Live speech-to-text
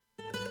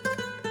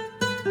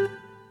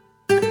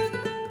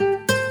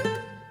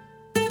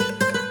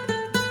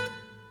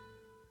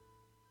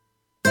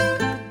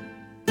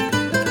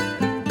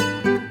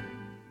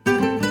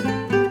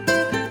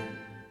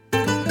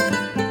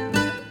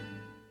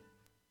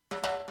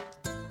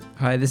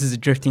Hi, this is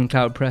Drifting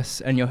Cloud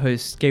Press and your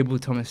host, Gabriel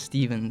Thomas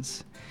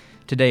Stevens.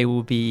 Today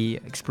we'll be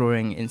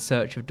exploring In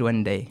Search of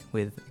Duende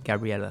with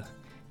Gabriela.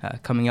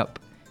 Coming up,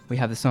 we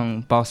have the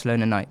song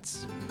Barcelona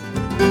Nights.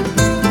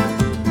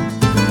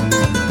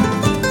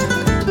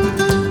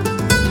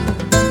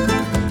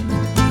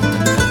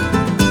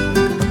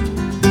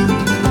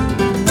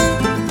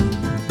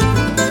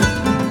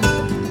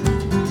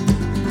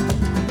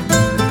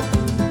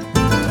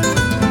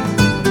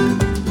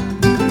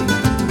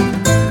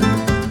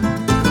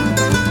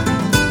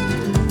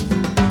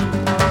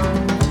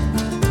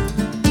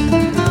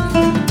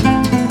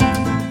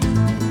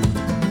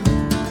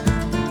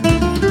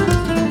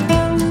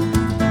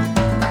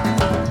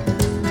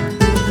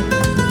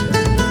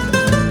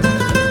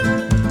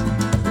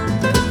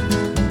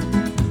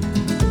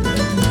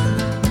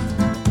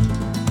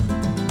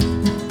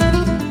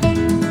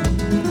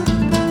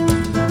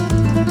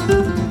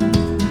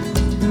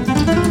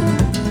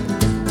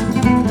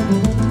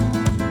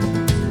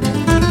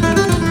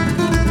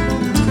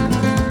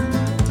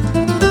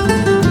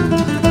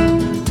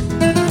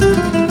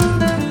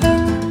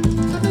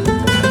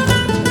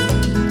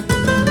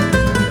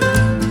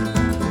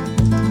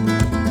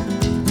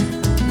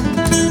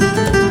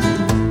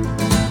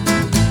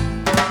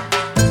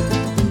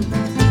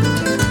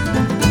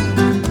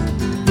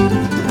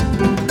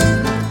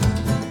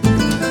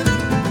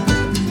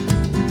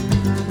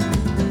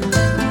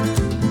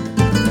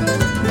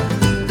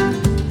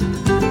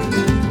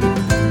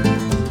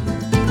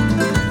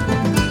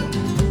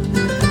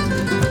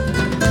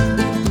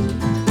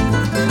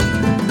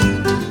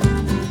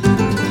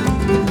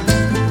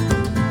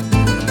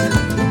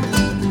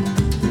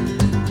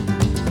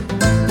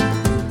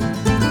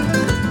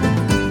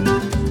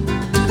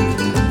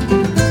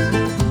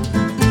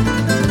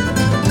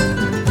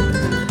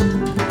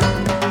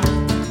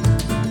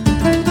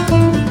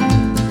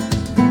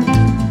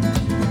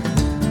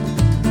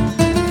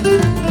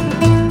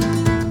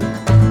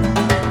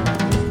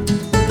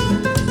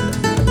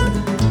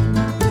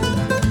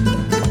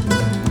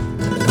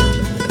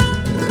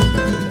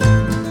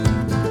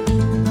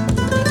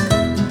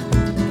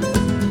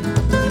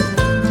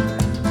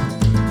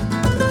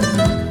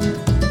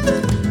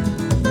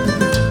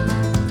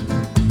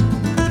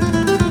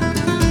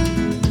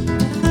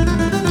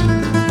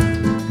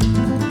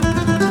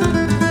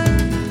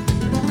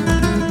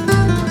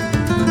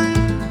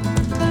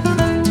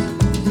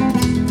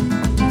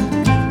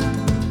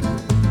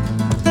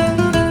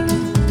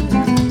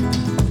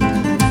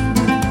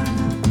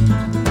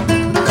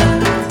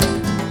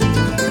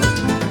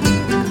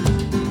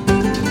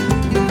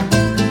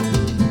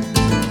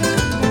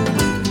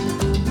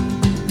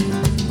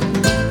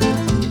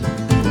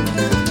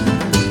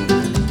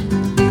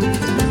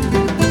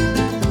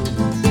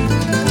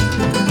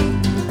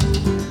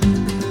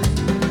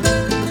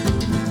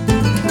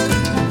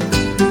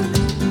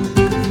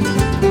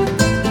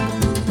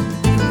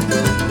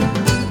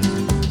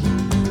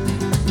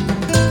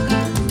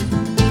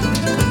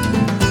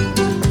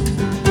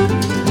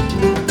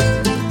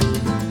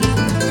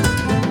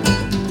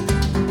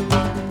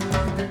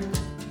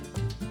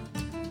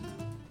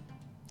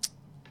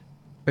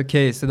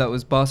 Okay, so that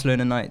was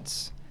Barcelona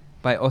Nights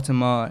by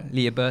Ottomar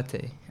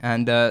Liaberte.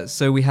 And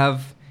so we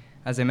have,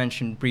 as I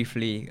mentioned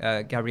briefly,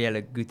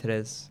 Gabriela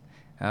Gutierrez.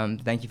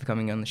 Thank you for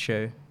coming on the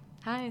show.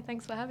 Hi,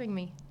 thanks for having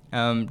me.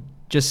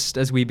 Just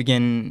as we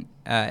begin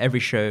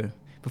every show,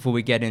 before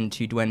we get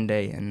into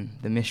Duende and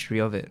the mystery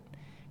of it,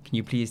 can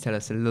you please tell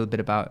us a little bit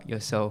about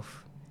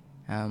yourself,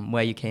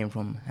 where you came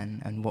from,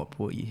 and what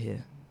brought you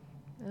here?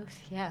 Oof,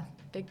 yeah,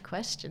 big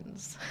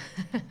questions.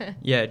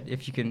 Yeah,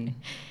 if you can...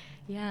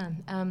 Yeah,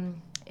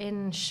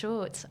 in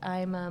short,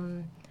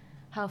 I'm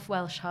half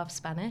Welsh, half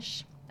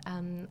Spanish.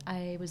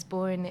 I was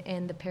born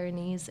in the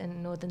Pyrenees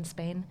in northern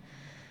Spain,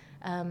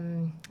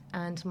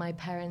 and my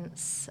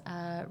parents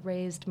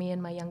raised me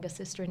and my younger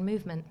sister in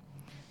movement.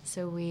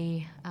 So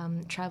we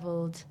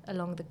traveled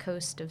along the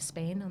coast of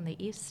Spain on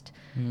the east,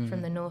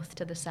 from the north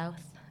to the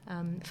south,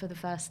 for the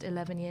first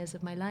 11 years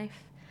of my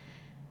life.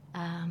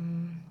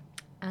 And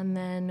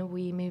then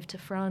we moved to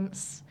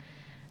France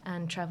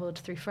and traveled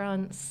through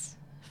France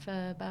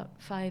for about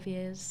 5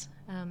 years,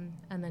 and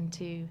then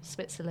to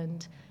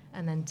Switzerland,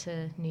 and then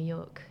to New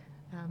York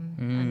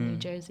and New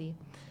Jersey.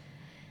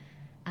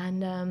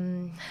 And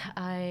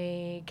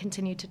I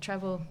continued to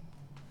travel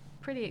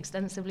pretty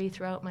extensively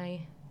throughout my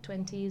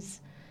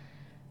 20s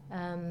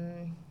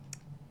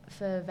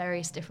for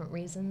various different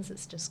reasons.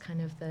 It's just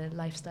kind of the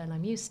lifestyle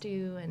I'm used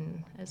to,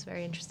 and I was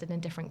very interested in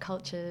different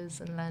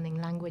cultures and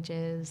learning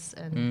languages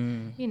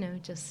and, you know,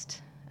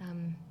 just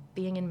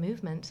being in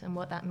movement and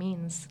what that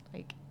means,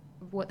 like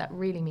what that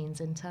really means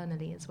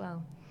internally as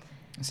well.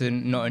 So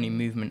not only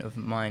movement of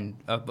mind,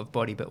 of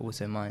body, but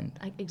also mind.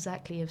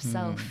 Exactly, of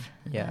self.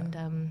 Yeah.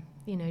 And,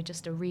 you know,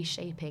 just a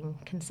reshaping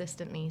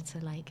consistently to,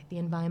 like, the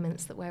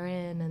environments that we're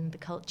in and the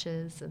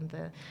cultures and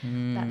that,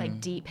 like,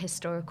 deep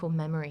historical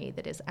memory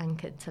that is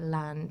anchored to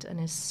land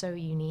and is so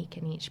unique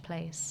in each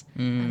place.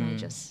 And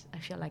I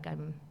feel like I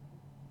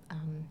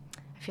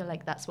feel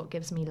like that's what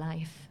gives me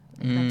life.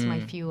 That's my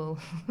fuel.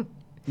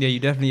 Yeah, you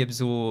definitely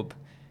absorb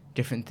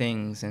different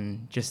things,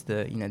 and just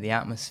the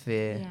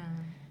atmosphere, Yeah.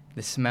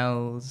 the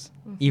smells,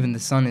 Mhm. even the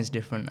sun is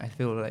different. I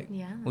feel like,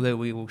 Yeah. although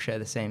we all share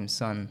the same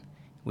sun,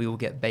 we all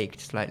get baked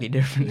slightly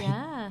differently.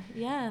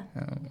 Yeah.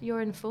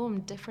 You're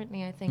informed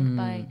differently, I think,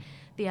 by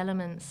the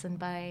elements and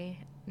by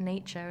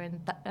nature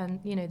and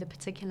the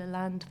particular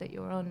land that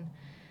you're on.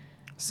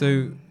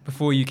 So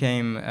before you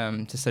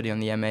came to study on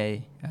the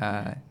MA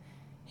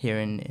here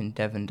in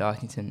Devon,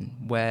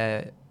 Dartington,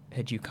 where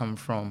had you come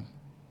from?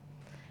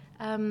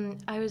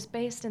 I was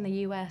based in the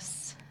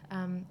US,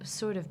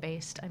 sort of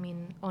based, I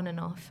mean, on and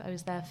off. I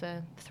was there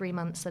for 3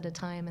 months at a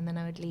time, and then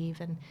I would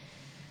leave. And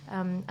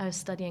I was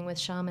studying with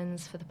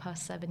shamans for the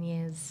past 7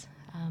 years.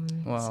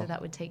 Wow. So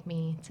that would take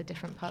me to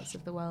different parts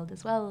of the world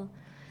as well.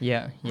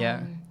 Yeah.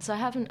 So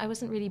I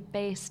wasn't really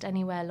based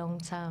anywhere long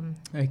term.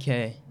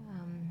 Okay.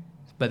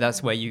 But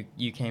that's where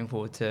you came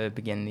for to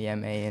begin the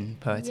MA in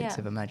Poetics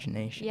of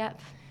Imagination. Yep.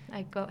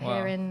 I got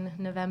here in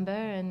November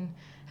and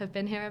have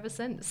been here ever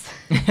since.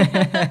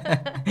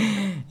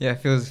 Yeah,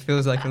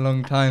 feels like a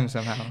long time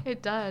somehow.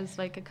 It does,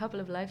 like a couple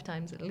of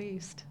lifetimes at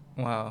least.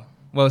 Wow.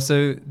 Well,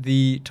 so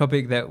the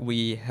topic that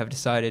we have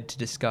decided to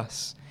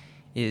discuss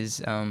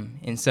is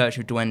In Search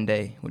of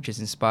Duende, which is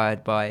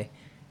inspired by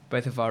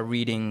both of our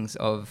readings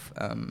of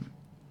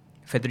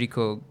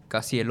Federico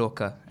Garcia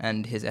Lorca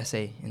and his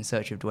essay In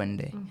Search of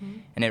Duende. Mm-hmm.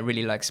 And it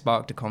really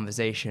sparked a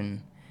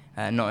conversation,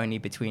 not only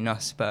between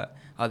us but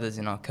others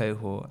in our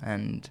cohort.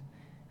 And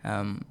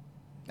I'm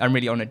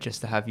really honoured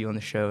just to have you on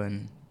the show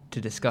and to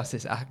discuss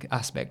this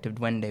aspect of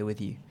Duende with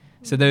you.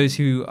 Mm-hmm. So those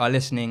who are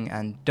listening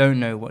and don't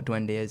know what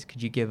Duende is,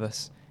 could you give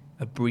us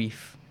a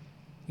brief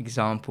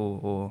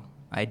example or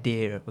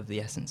idea of the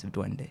essence of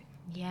Duende?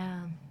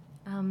 Yeah.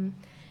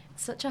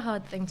 It's such a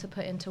hard thing to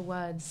put into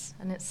words,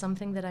 and it's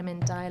something that I'm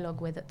in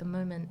dialogue with at the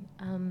moment,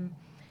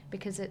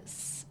 because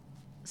it's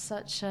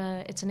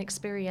an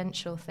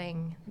experiential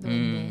thing,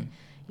 Duende,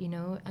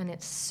 and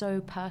it's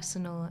so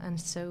personal and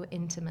so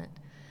intimate.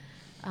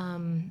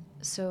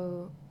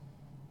 So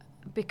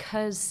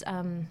because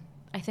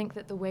I think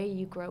that the way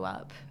you grow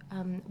up,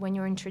 when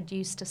you're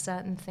introduced to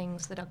certain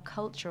things that are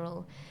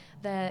cultural,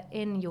 they're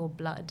in your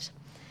blood.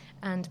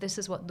 And this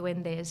is what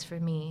Duende is for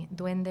me.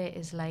 Duende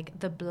is like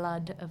the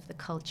blood of the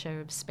culture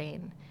of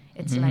Spain.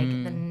 It's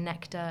like the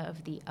nectar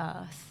of the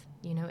earth.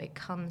 It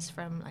comes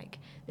from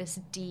this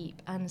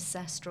deep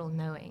ancestral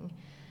knowing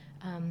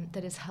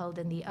that is held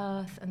in the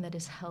earth and that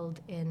is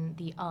held in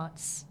the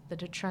arts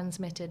that are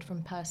transmitted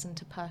from person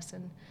to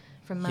person,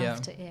 from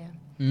mouth to ear.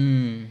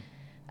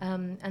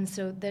 And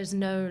so there's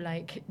no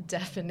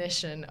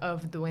definition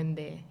of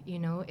Duende.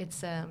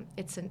 It's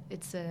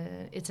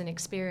an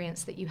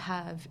experience that you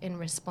have in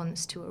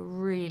response to a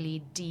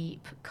really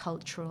deep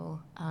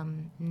cultural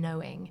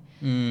knowing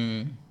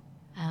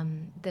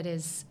that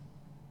is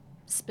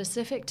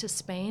specific to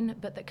Spain,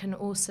 but that can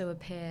also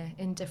appear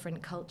in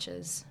different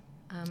cultures.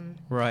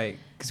 Right,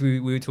 because we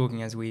were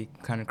talking as we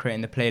kind of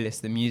creating the playlist,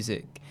 the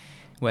music,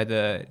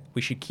 whether we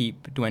should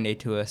keep Duende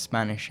to a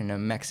Spanish and a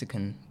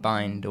Mexican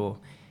bind or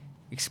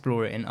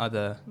explore it in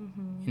other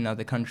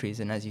countries.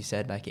 And as you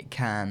said, it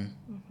can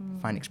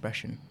find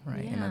expression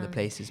in other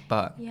places,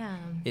 but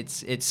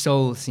its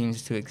soul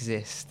seems to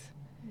exist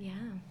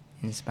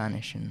in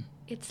Spanish. And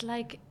it's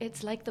like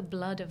the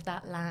blood of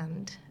that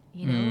land.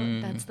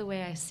 That's the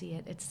way I see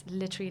it. It's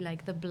literally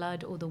like the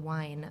blood or the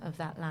wine of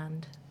that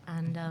land.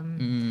 And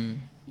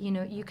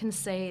you can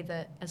say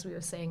that, as we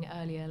were saying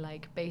earlier,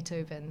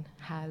 Beethoven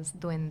has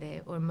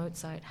Duende or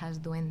Mozart has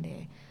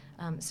Duende.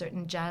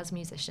 Certain jazz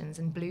musicians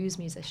and blues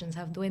musicians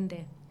have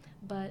Duende,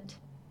 but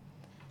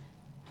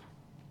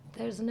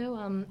there's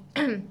no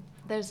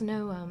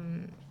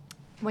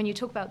when you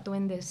talk about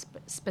Duende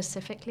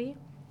specifically,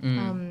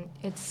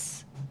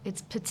 it's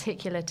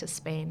particular to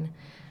Spain,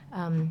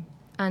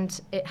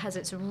 and it has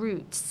its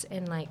roots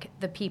in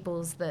the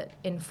peoples that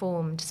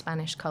informed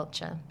Spanish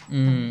culture.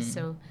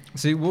 So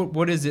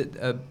what is it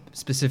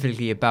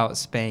specifically about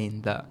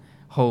Spain that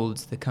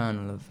holds the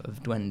kernel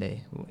of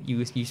Duende?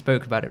 You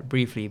spoke about it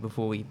briefly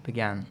before we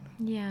began.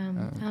 Yeah,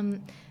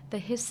 the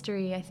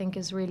history I think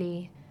is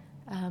really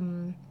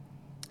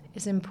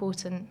is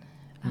important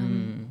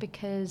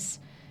because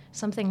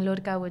something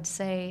Lorca would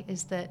say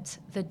is that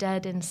the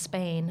dead in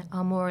Spain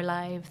are more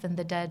alive than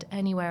the dead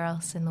anywhere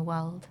else in the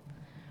world.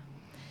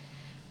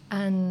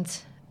 And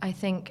I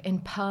think in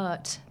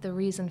part the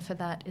reason for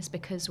that is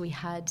because we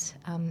had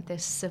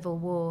this civil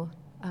war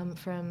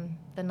from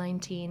the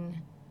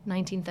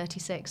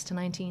 1936 to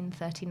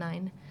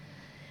 1939,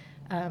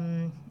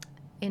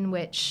 in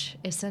which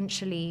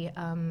essentially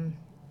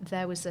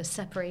there was a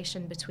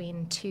separation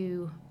between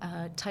two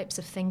types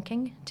of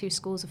thinking, two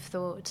schools of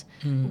thought,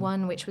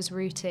 one which was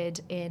rooted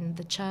in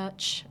the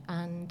church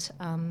and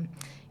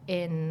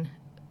in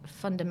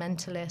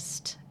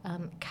fundamentalist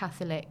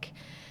Catholic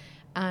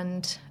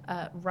and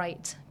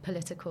right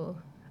political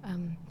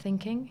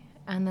thinking,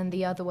 And then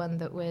the other one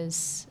that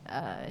was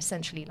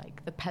essentially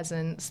like the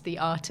peasants, the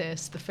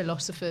artists, the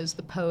philosophers,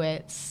 the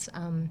poets,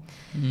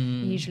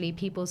 usually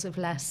peoples of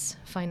less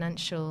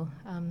financial,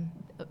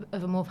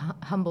 of a more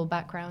humble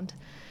background.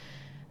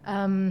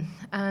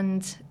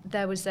 And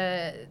there was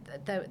the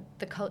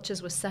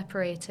cultures were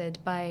separated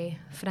by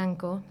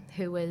Franco,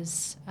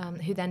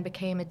 who then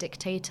became a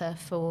dictator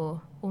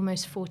for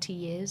almost 40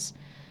 years,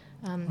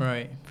 from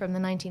the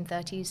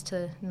 1930s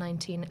to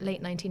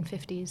late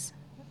 1950s.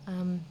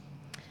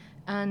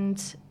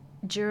 And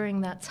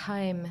during that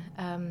time,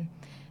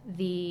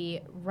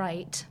 the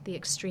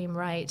extreme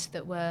right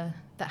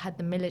that had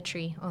the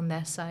military on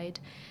their side,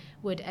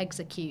 would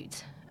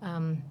execute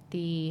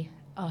the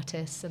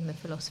artists and the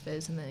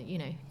philosophers and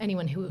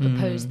anyone who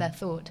opposed their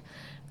thought.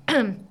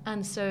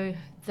 And so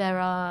there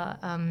are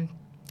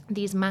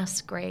these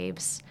mass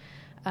graves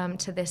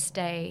to this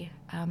day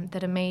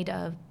that are made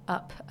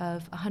up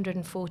of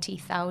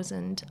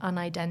 140,000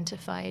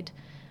 unidentified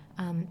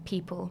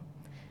people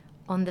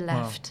on the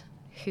left. Wow.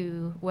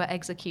 Who were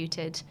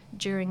executed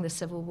during the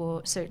Civil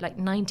War, so like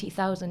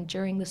 90,000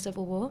 during the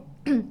Civil War,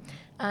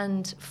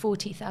 and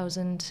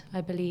 40,000,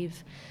 I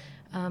believe,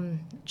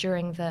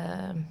 during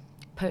the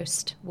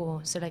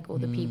post-war, so like all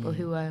the people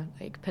who were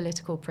like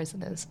political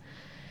prisoners.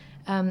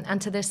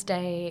 And to this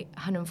day,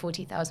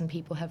 140,000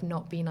 people have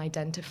not been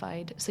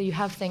identified. So you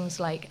have things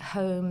like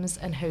homes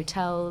and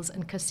hotels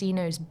and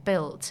casinos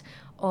built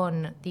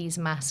on these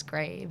mass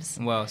graves.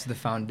 Wow, so the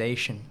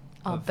foundation.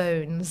 Our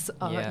bones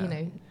are,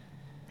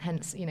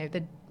 hence,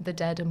 the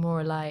dead are more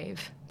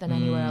alive than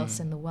anywhere else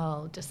in the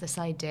world. Just this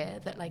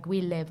idea that, like,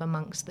 we live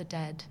amongst the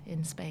dead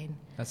in Spain.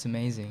 That's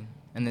amazing.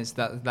 And it's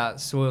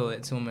that soil,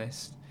 it's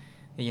almost,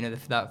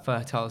 that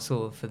fertile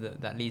soil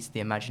that leads to the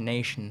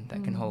imagination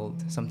that can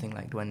hold something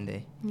like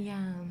Duende.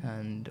 Yeah.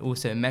 And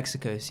also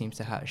Mexico seems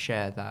to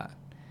share that.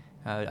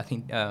 I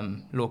think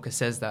Lorca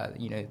says that,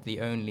 the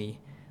only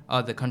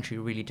other country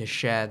really to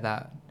share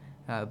that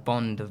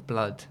bond of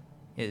blood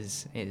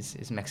is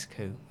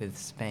Mexico with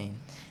Spain.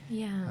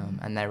 Yeah.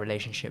 And their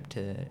relationship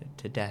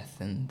to death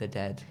and the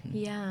dead.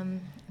 Yeah.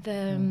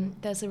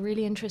 There's a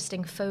really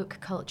interesting folk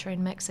culture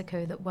in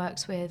Mexico that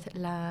works with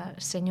La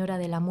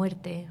Señora de la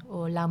Muerte,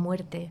 or La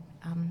Muerte,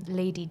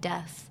 Lady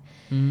Death.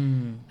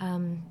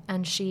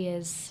 And she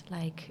is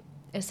like,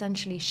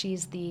 essentially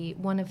she's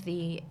one of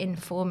the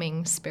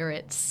informing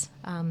spirits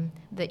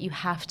that you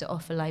have to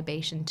offer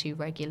libation to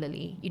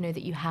regularly,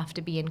 that you have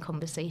to be in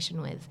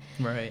conversation with.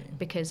 Right.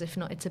 Because if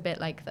not, it's a bit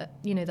like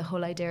the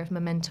whole idea of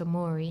memento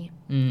mori,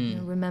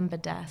 remember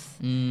death.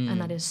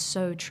 And that is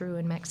so true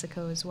in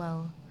Mexico as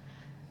well.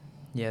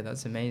 Yeah,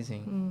 that's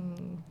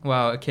amazing.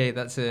 Wow, okay,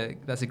 that's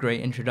a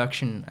great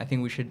introduction. I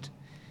think we should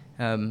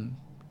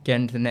get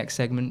into the next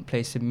segment,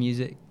 play some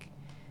music.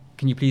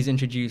 Can you please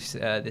introduce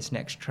this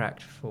next track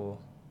for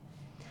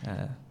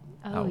our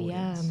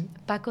audience?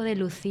 Paco de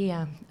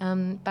Lucia.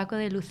 Paco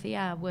de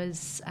Lucia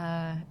was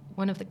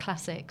one of the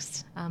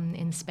classics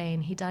in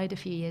Spain. He died a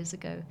few years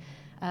ago.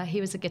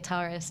 He was a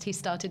guitarist. He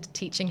started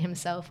teaching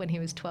himself when he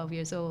was 12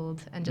 years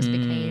old and just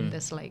became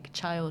this like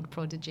child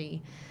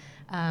prodigy.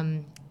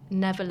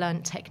 Never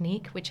learnt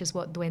technique, which is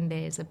what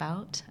Duende is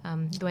about.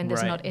 Duende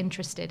is not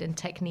interested in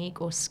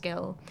technique or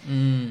skill.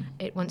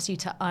 It wants you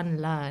to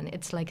unlearn.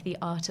 It's like the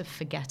art of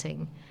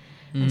forgetting.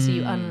 And so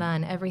you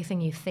unlearn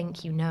everything you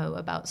think you know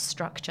about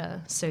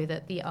structure so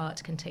that the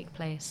art can take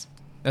place.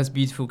 That's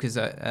beautiful, because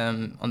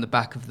on the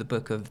back of the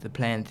book of the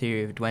Play and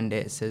Theory of Duende,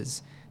 it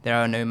says, there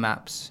are no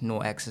maps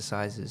nor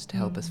exercises to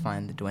help us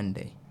find the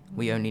Duende.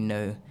 We only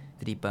know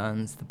that he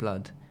burns the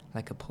blood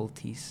like a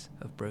poultice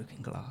of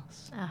broken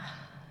glass.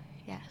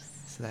 Yes.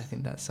 So I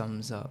think that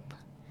sums up.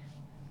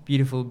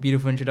 Beautiful,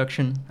 beautiful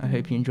introduction. I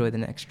hope you enjoy the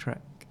next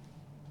track.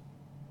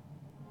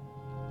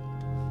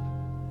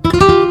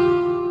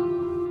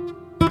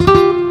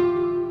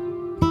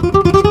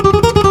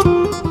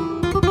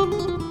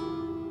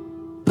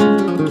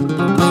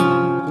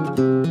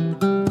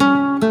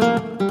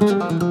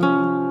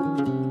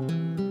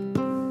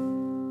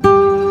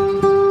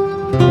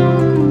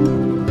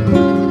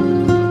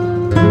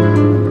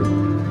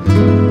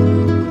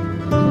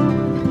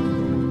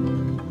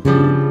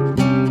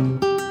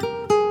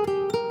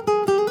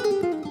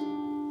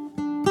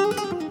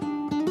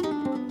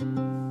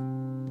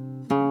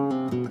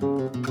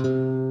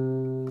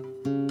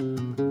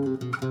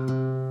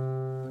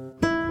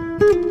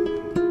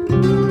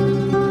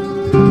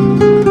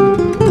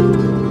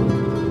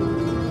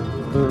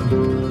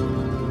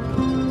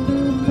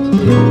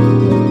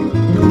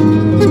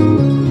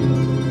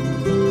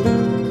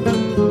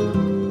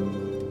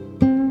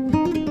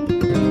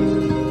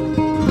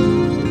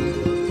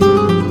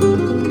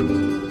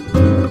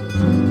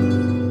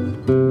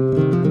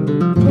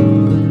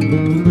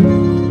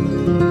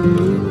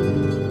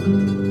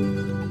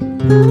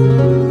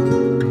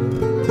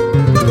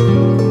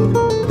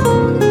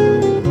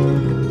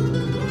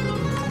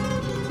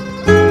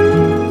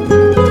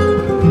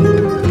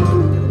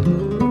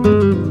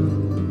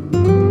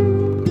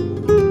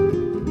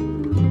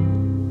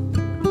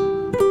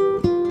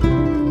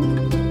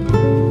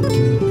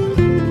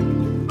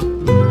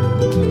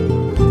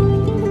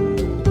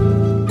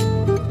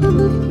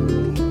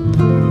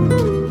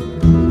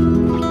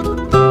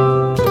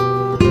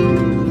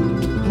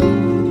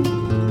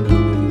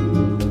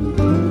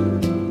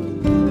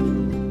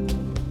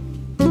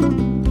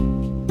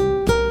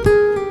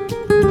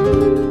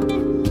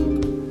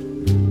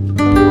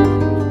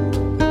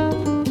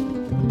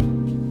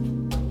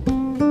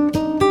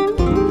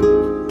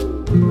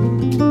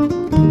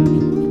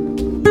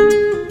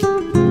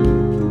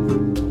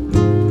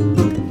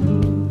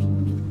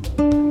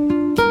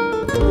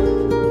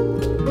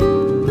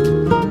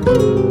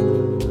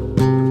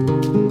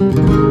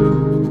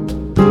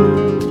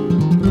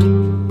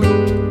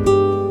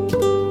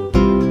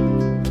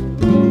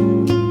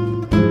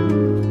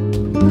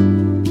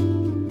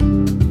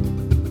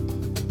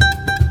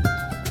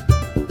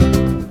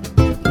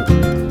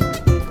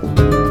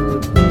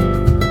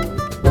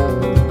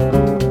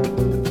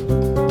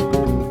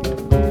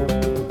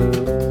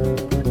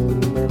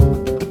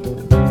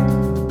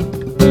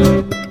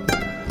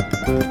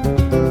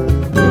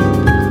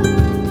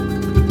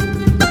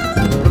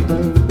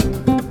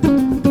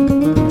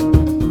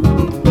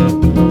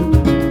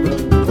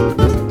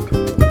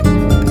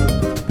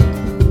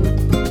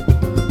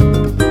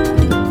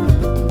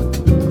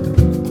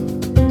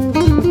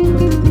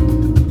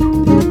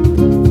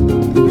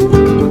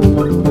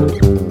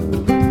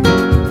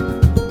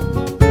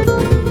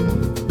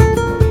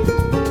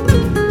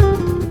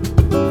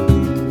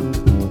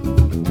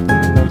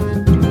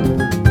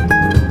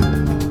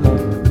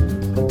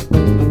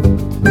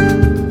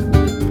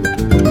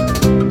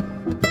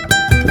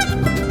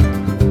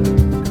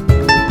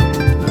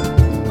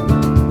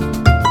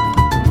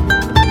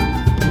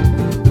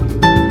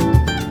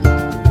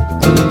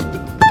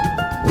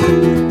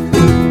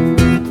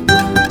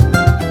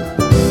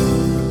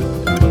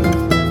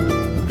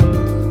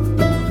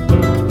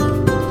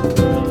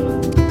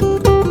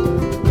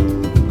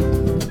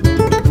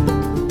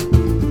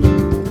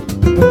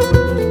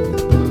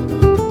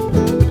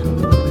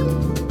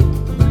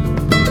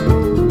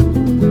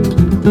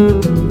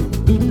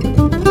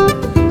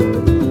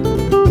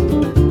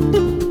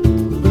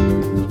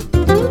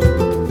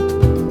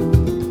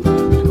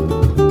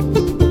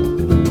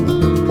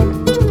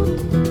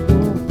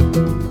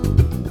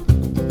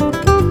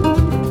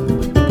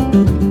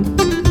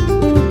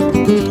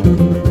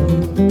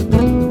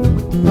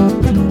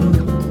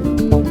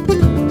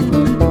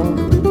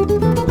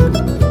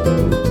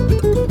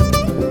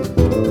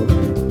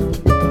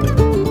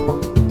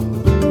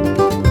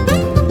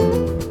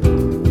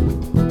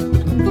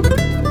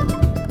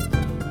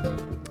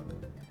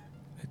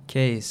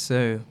 Okay,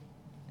 so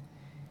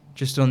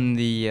just on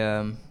the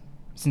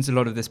since a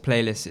lot of this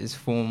playlist is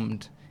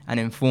formed and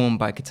informed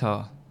by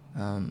guitar,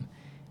 and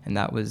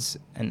that was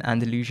an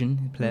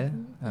Andalusian player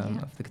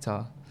of the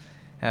guitar,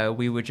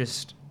 we were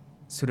just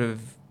sort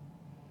of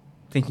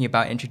thinking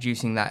about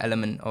introducing that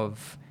element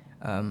of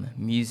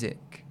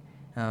music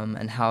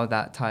and how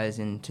that ties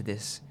into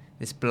this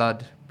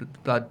blood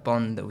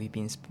bond that we've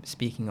been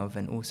speaking of,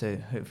 and also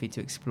hopefully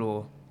to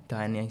explore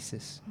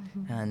Dionysus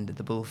and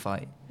the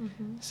bullfight.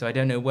 So I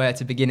don't know where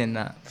to begin in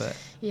that, but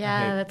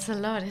yeah, that's a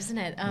lot, isn't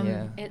it?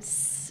 Yeah.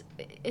 It's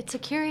a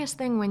curious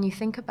thing when you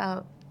think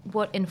about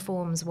what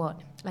informs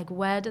what. Like,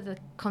 where do the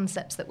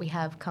concepts that we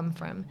have come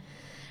from?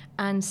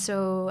 And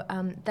so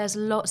there's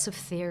lots of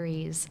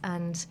theories,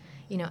 and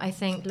I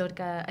think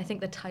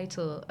the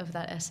title of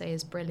that essay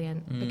is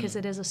brilliant because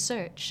it is a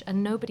search,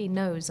 and nobody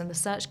knows, and the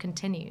search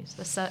continues,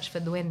 the search for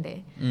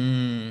Duende.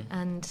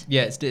 And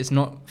yeah, it's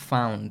not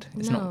found.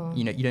 It's No. not,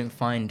 you don't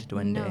find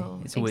Duende. No,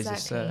 It's always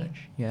exactly. a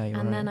search. Yeah, you're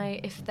and right. then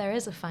if there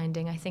is a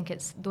finding, I think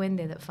it's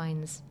Duende that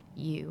finds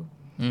you.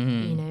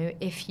 Mhm.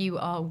 If you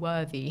are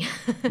worthy.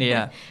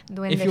 Yeah.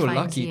 Duende If you're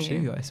finds lucky you.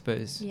 too, I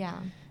suppose. Yeah.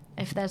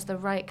 If there's the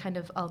right kind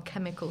of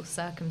alchemical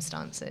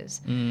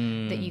circumstances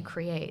that you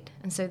create.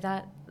 And so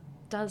that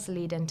does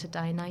lead into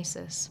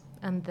Dionysus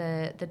and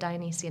the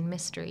Dionysian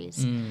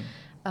mysteries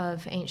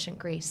of ancient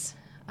Greece.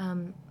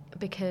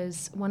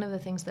 Because one of the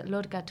things that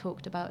Lorca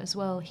talked about as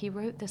well, he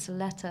wrote this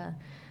letter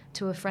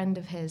to a friend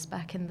of his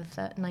back in the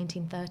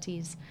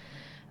 1930s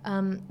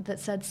that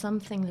said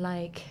something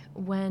like,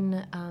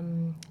 when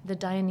the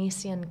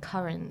Dionysian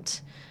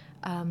current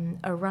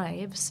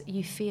arrives,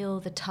 you feel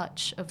the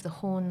touch of the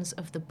horns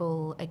of the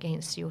bull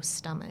against your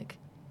stomach.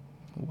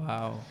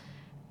 Wow.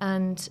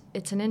 And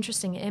it's an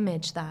interesting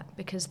image, that,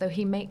 because though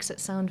he makes it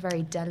sound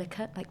very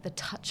delicate, like the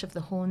touch of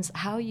the horns,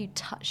 how are you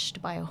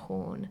touched by a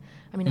horn?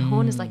 I mean, a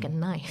horn is like a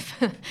knife.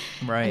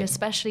 Right. And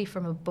especially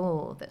from a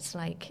bull, that's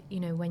like,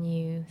 when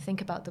you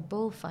think about the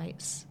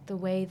bullfights, the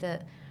way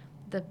that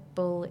the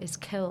bull is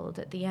killed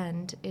at the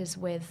end is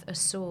with a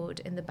sword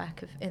in the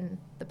back of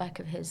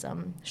his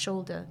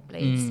shoulder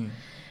blades.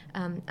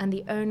 And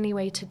the only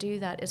way to do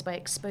that is by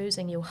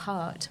exposing your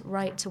heart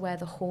right to where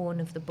the horn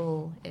of the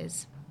bull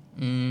is.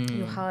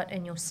 Your heart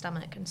and your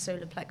stomach and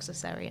solar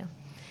plexus area.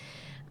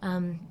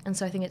 And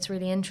so I think it's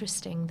really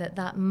interesting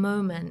that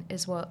moment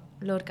is what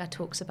Lorca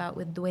talks about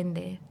with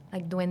Duende,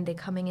 like Duende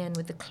coming in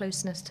with the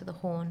closeness to the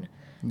horn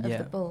of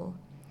the bull.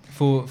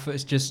 For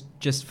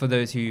just for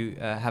those who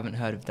haven't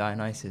heard of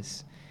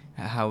Dionysus,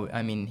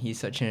 he's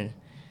such an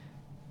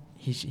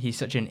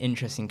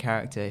interesting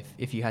character.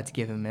 If you had to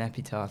give him an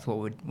epitaph,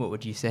 what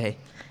would you say?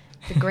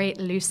 The great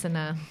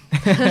Lucina.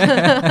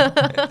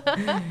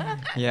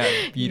 Yeah,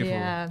 beautiful.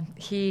 Yeah,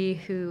 he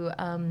who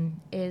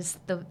is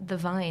the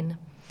vine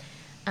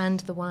and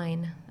the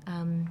wine,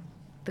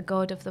 the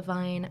god of the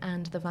vine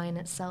and the vine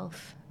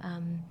itself.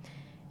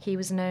 He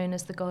was known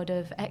as the god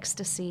of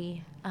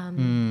ecstasy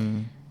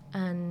and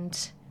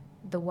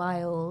the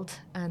wild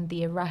and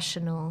the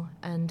irrational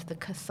and the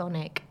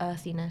chthonic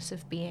earthiness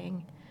of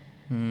being.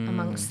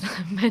 Amongst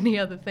many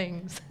other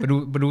things.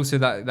 But also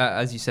that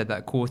as you said,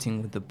 that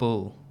courting with the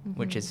bull,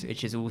 which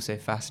is also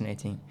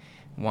fascinating,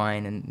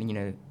 wine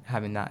and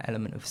having that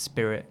element of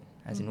spirit,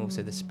 as in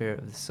also the spirit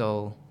of the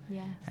soul,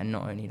 and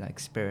not only like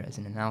spirit as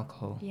in an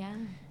alcohol. Yeah.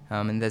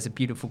 And there's a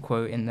beautiful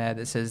quote in there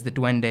that says, "The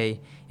Duende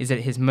is at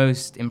his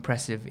most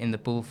impressive in the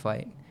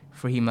bullfight,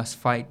 for he must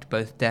fight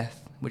both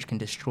death, which can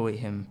destroy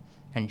him,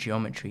 and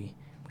geometry,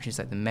 which is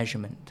like the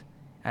measurement,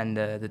 and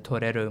the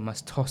torero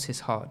must toss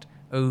his heart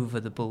over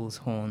the bull's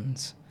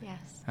horns."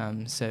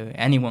 Yes. So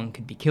anyone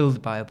could be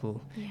killed by a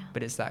bull, Yeah.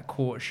 but it's that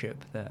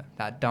courtship,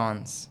 that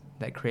dance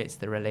that creates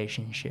the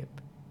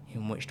relationship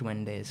in which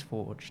Duende is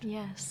forged.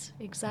 Yes,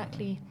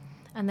 exactly.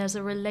 And there's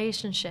a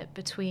relationship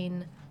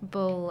between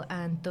bull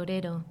and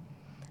torero.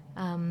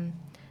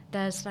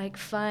 There's like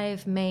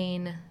 5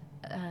 main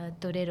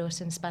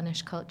toreros in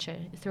Spanish culture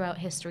throughout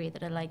history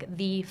that are like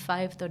the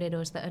 5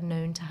 toreros that are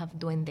known to have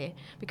duende,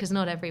 because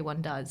not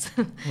everyone does.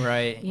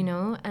 Right.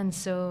 And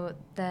so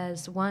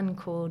there's one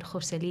called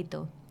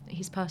Joselito.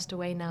 He's passed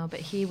away now, but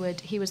he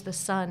was the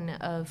son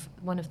of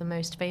one of the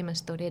most famous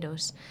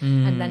toreros,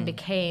 and then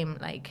became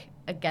like,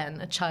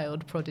 again, a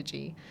child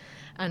prodigy,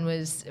 and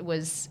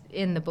was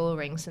in the bull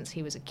ring since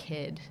he was a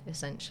kid,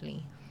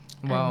 essentially.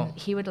 Wow. And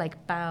he would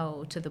like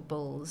bow to the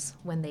bulls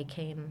when they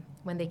came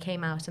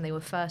out and they were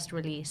first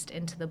released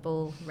into the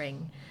bull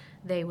ring.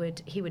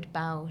 He would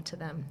bow to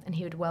them, and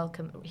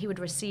he would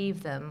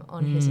receive them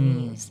on his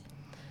knees.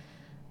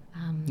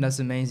 That's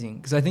amazing,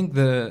 because I think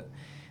the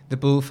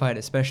bullfight,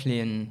 especially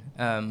in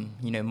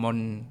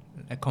modern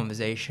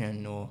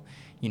conversation, or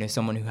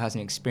someone who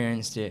hasn't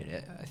experienced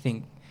it, I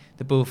think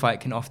the bullfight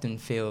can often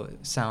feel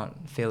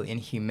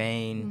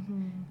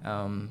inhumane.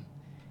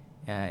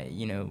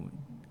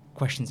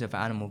 Questions of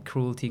animal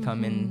cruelty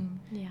come in.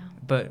 Yeah.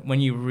 But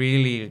when you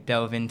really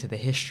delve into the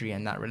history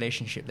and that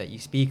relationship that you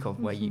speak of,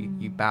 where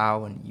you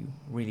bow and you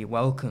really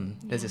welcome,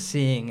 there's a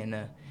seeing and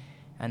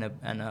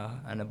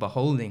a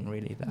beholding,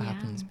 really, that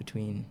happens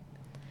between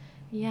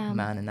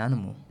man and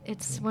animal.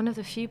 It's one of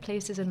the few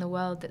places in the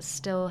world that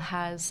still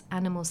has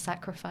animal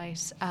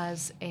sacrifice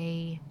as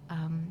a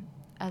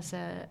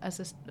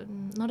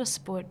not a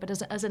sport, but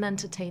as an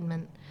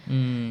entertainment.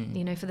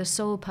 For the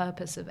sole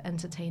purpose of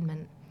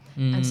entertainment.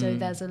 And so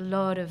there's a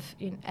lot of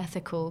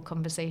ethical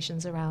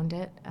conversations around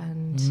it,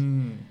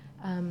 and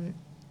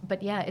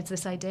but it's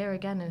this idea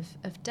again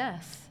of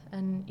death,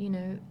 and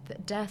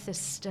that death is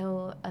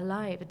still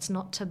alive. It's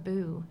not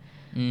taboo.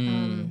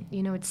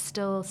 It's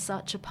still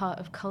such a part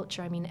of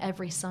culture. I mean,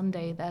 every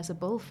Sunday there's a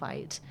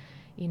bullfight.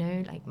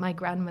 Like my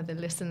grandmother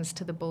listens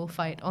to the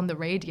bullfight on the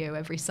radio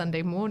every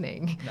Sunday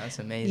morning. That's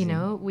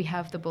amazing. We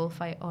have the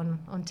bullfight on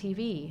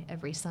TV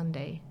every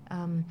Sunday.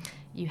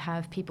 You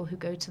have people who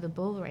go to the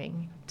bull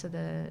ring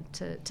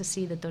to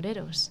see the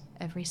toreros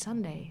every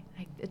Sunday.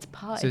 Like it's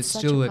part. So it's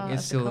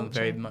still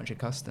very much a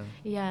custom.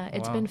 Yeah,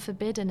 it's been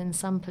forbidden in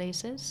some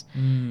places.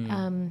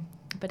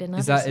 But in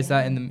others, is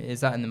that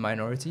in the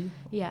minority?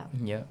 Yeah.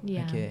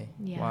 Okay.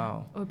 Yeah.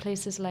 Wow. Or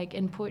places like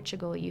in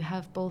Portugal, you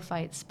have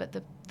bullfights, but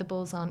the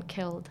bulls aren't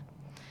killed.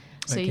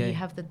 So you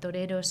have the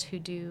toreros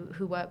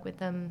who work with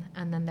them,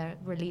 and then they're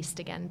released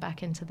again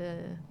back into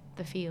the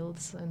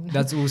fields. And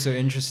that's also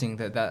interesting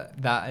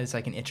that is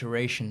like an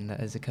iteration that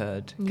has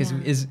occurred. Because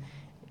is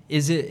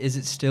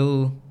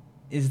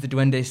the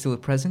duende still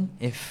present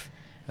if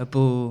a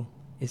bull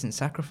isn't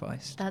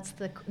sacrificed?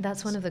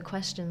 That's one of the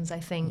questions, I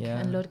think,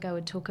 and Lorca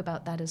would talk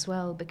about that as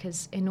well,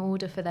 because in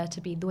order for there to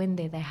be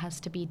duende, there has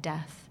to be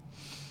death.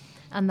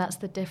 And that's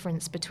the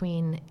difference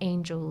between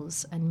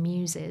angels and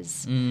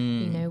muses,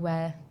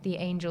 where the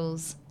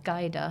angels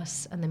guide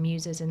us and the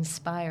muses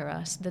inspire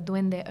us. The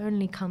duende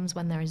only comes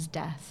when there is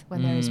death,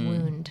 when there is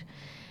wound.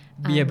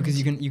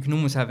 Because you can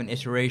almost have an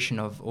iteration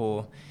of,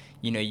 or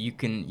you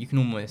can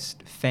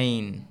almost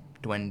feign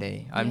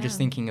duende. I'm just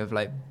thinking of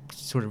like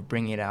sort of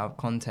bringing it out of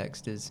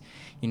context as,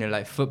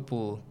 like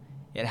football,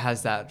 it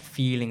has that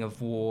feeling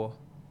of war,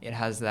 it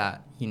has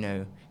that,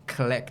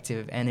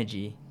 collective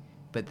energy,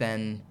 but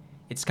then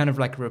it's kind of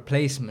like a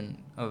replacement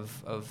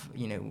of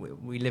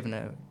we live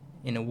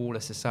in a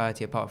warless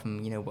society, apart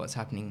from what's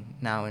happening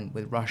now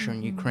with Russia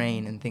and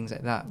Ukraine and things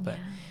like that. But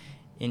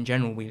in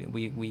general,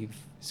 we've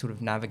sort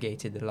of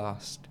navigated the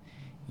last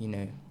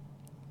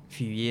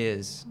few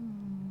years.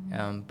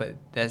 But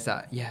there's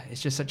that,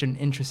 it's just such an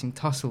interesting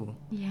tussle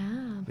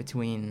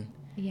between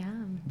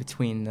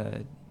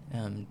the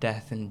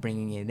death and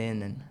bringing it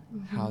in, and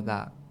how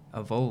that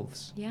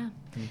evolves in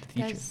the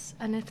future.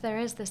 And if there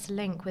is this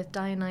link with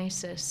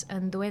Dionysus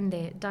and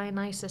Duende,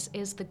 Dionysus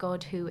is the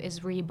god who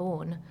is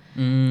reborn,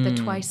 the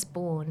twice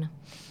born,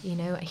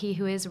 he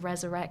who is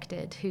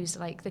resurrected, who's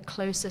like the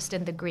closest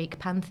in the Greek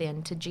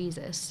pantheon to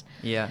Jesus.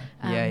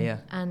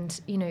 And,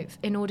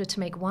 in order to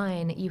make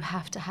wine, you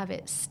have to have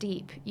it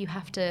steep. You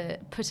have to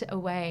put it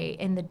away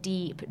in the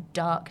deep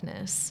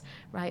darkness,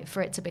 right,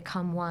 for it to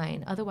become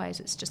wine. Otherwise,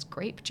 it's just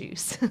grape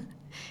juice.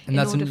 And in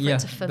order for it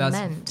to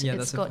ferment,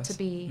 it's got to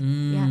be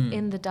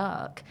in the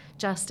dark,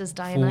 just as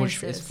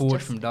Dionysus. It's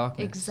forged from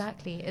darkness.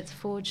 Exactly, it's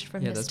forged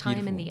from this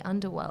time in the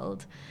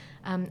underworld,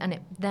 and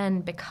it then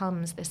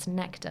becomes this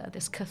nectar,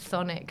 this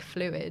chthonic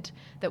fluid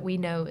that we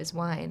know as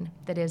wine,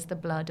 that is the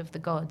blood of the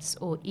gods,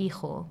 or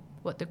ichor,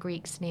 what the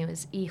Greeks knew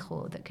as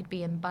ichor, that could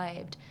be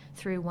imbibed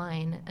through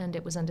wine, and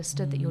it was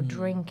understood that you're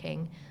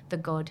drinking the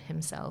god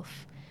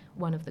himself,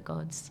 one of the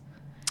gods.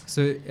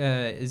 So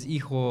is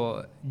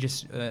ichor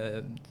just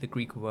the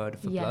Greek word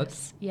for blood?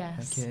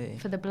 Yes. Okay.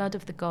 For the blood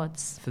of the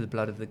gods. For the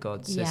blood of the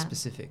gods, so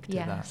specific to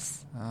that.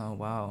 Oh,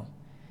 wow.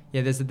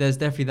 Yeah, there's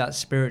definitely that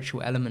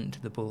spiritual element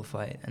to the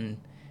bullfight,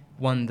 and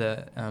one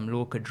that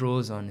Lorca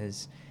draws on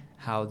is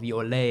how the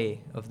ole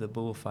of the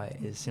bullfight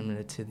is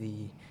similar to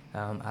the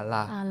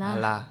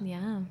Allah.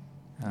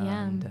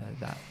 And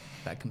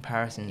that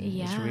comparison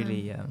is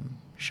really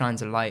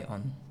shines a light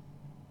on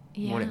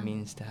what it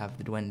means to have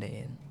the duende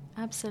in.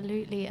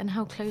 Absolutely, and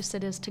how close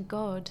it is to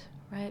God,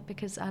 right?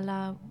 Because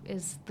Allah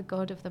is the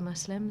God of the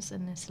Muslims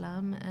in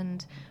Islam,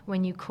 and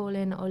when you call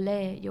in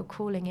Ole, you're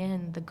calling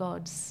in the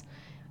gods.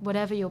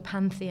 Whatever your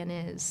pantheon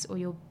is, or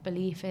your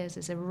belief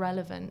is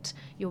irrelevant.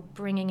 You're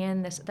bringing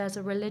in this, there's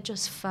a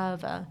religious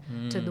fervor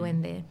to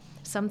Duende.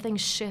 Something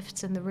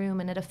shifts in the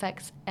room and it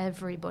affects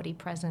everybody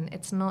present.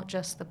 It's not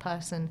just the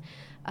person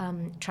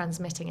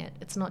transmitting it.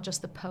 It's not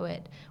just the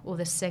poet or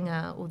the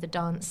singer or the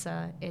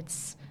dancer.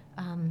 It's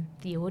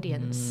the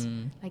audience.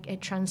 Like, it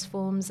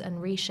transforms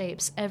and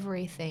reshapes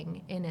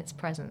everything in its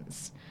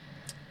presence.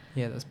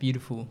 Yeah, that's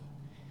beautiful.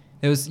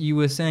 You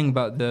were saying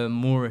about the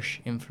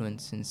Moorish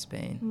influence in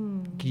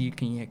Spain.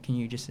 Can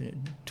you just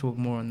talk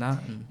more on that?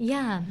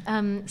 Yeah.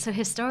 So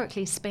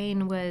historically,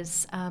 Spain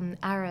was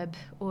Arab,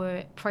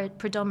 or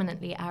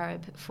predominantly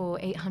Arab, for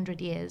 800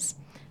 years.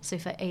 So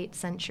for 8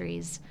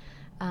 centuries,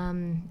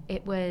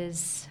 it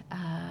was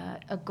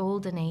a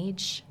golden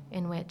age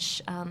in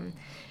which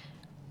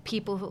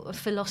people,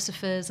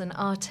 philosophers and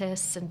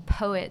artists and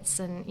poets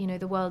and, you know,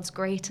 the world's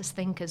greatest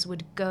thinkers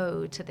would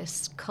go to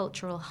this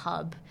cultural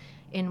hub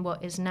in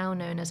what is now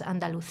known as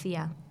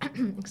Andalusia,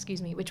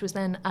 excuse me, which was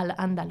then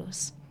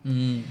Al-Andalus.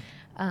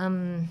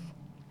 And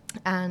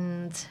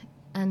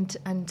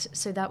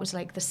so that was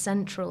like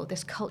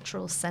this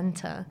cultural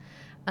center,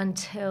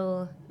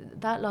 until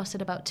that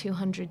lasted about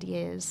 200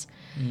 years.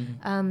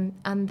 And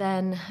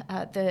then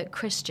the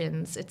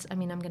Christians, I'm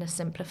going to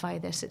simplify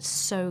this, it's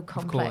so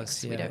complex,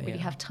 course, we don't really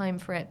have time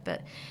for it,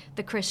 but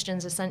the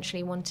Christians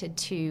essentially wanted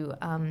to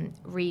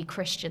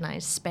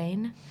re-Christianize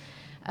Spain,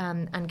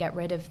 and get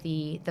rid of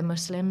the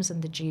Muslims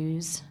and the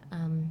Jews,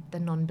 the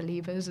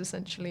non-believers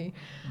essentially.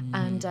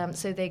 And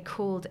so they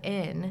called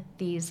in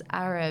these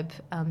Arab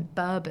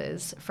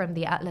Berbers from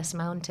the Atlas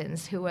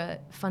Mountains, who were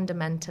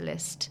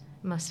fundamentalist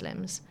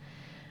Muslims.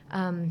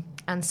 And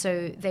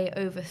so they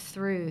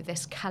overthrew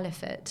this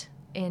caliphate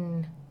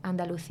in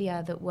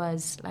Andalusia that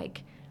was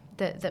like,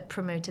 that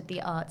promoted the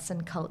arts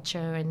and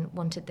culture and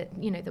wanted that,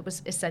 you know, that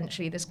was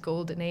essentially this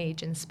golden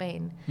age in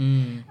Spain.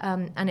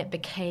 And it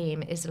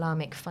became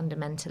Islamic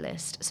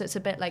fundamentalist. So it's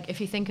a bit like,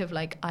 if you think of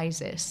like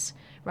ISIS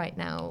right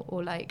now,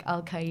 or like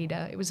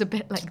Al-Qaeda, it was a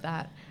bit like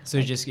that. So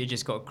like, it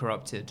just got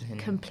corrupted.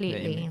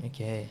 Completely.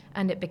 Okay.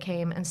 And it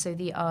became, and so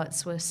the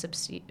arts were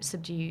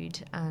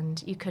subdued,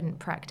 and you couldn't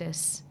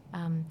practice,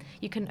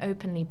 you couldn't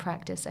openly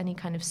practice any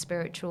kind of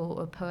spiritual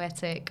or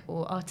poetic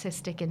or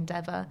artistic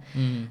endeavor,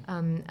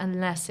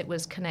 unless it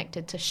was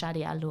connected to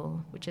Sharia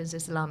law, which is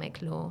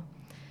Islamic law.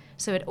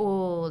 So it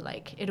all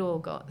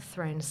got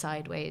thrown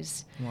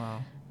sideways. Wow.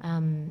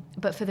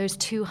 But for those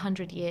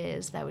 200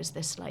 years, there was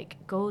this like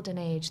golden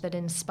age that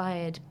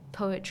inspired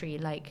poetry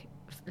like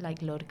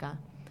Lorca,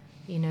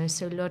 you know.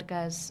 So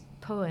Lorca's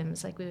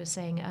poems, like we were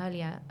saying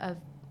earlier,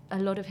 a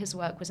lot of his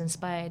work was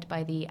inspired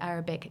by the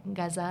Arabic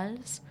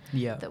ghazals,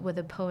 that were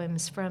the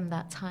poems from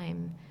that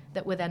time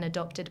that were then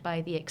adopted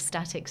by the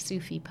ecstatic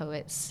Sufi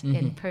poets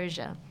in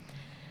Persia.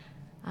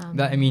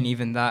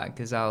 Even that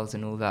ghazals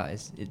and all that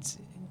is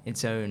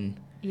its own.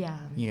 Yeah.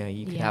 You know,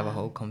 you could have a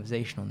whole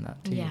conversation on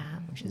that too,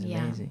 which is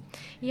amazing.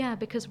 Yeah,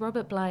 because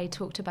Robert Bly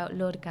talked about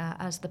Lorca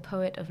as the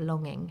poet of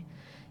longing.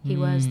 He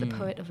was the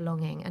poet of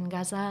longing, and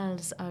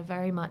ghazals are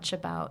very much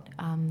about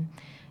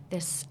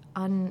this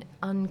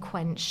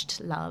unquenched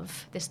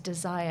love, this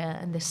desire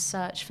and this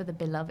search for the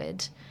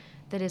beloved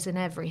that is in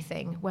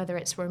everything, whether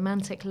it's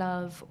romantic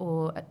love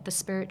or the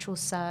spiritual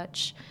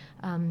search.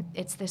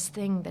 It's this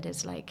thing that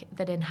is like,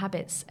 that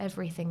inhabits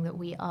everything that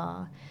we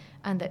are,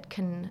 and that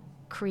can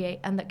create,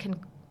 and that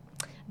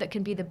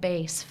can be the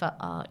base for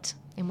art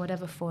in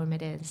whatever form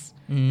it is.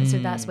 And so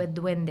that's where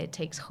Duende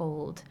takes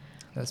hold.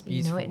 That's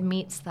beautiful. You know, it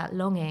meets that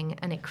longing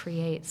and it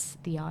creates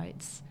the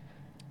arts.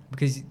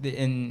 Because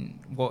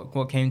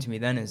what came to me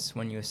then is,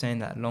 when you were saying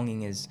that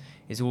longing is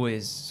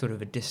always sort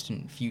of a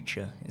distant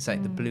future. It's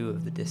like the blue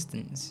of the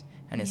distance.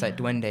 And it's like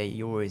Duende,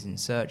 you're always in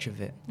search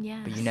of it,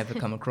 but you never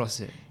come across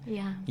it.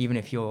 Even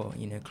if you're,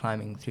 you know,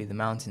 climbing through the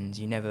mountains,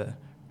 you never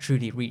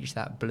truly reach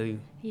that blue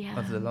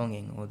of the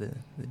longing or the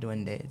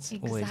Duende. It's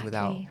always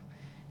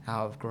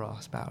out of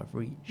grasp, out of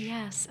reach.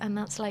 Yes, and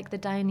that's like the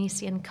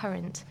Dionysian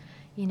current.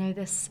 You know,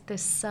 this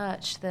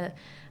search that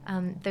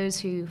those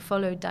who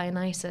followed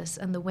Dionysus,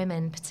 and the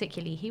women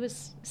particularly, he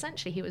was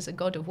a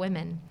god of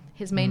women.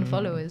 His main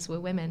followers were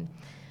women.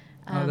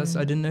 I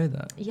didn't know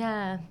that.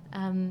 Yeah,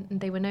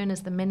 they were known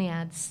as the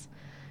Minyades,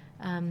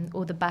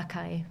 or the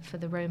Bacchae for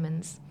the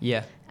Romans.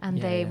 Yeah. And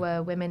they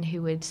were women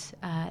who would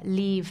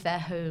leave their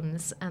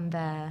homes and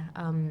their,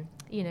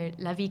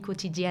 la vie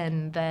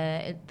quotidienne,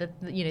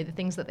 the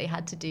things that they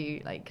had to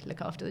do, like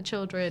look after the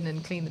children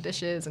and clean the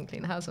dishes and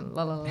clean the house and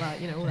all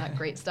that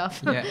great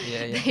stuff.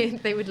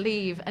 They would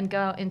leave and go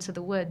out into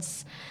the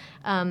woods.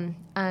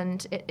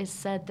 And it is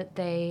said that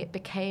they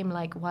became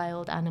like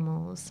wild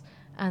animals,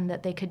 and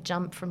that they could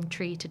jump from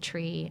tree to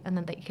tree, and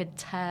that they could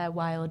tear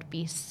wild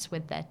beasts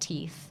with their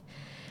teeth.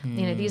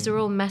 You know, these are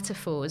all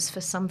metaphors for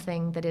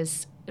something that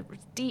is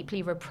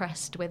deeply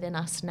repressed within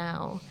us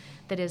now,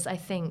 that is, I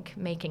think,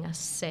 making us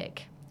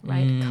sick,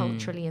 right,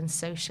 culturally and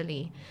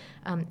socially.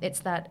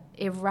 It's that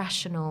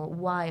irrational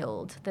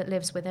wild that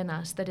lives within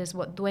us, that is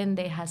what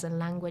Duende has a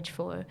language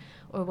for,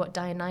 or what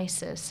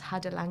Dionysus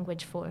had a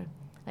language for,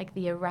 like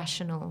the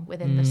irrational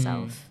within the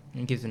self.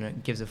 It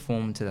gives a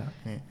form to that.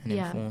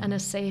 And a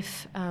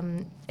safe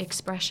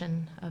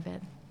expression of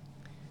it.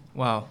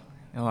 Wow.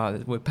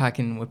 We're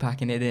packing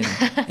it in.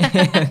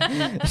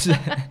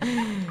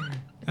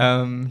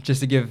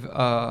 Just to give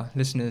our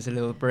listeners a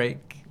little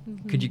break,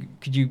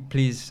 Could you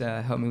please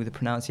help me with the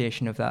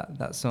pronunciation of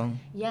that song?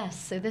 Yes,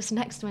 so this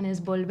next one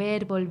is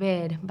Volver,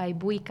 Volver by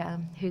Buica,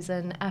 who's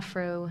an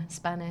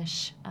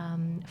Afro-Spanish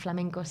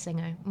flamenco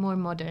singer, more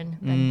modern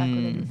than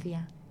Paco de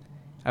Lucia.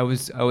 I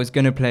was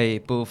gonna play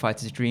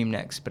Bullfighter's Dream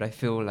next, but I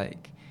feel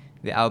like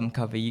the album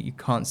cover, you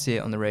can't see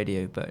it on the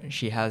radio, but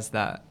she has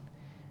that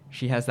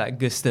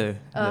gusto.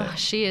 Oh,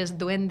 she is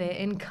Duende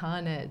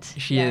incarnate.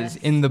 She is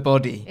in the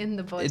body. In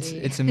the body.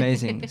 It's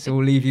amazing. So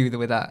we'll leave you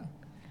with that.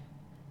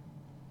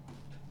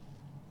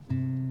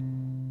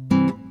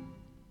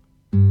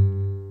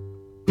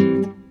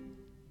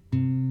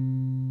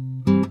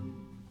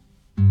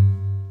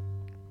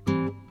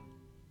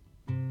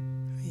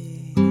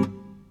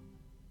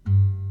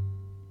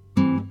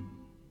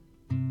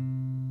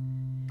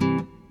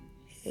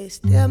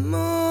 Este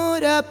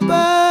amor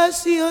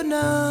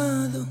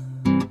apasionado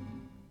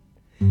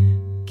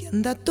que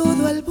anda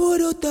todo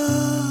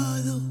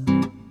alborotado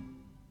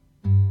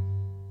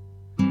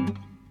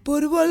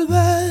por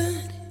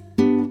volver.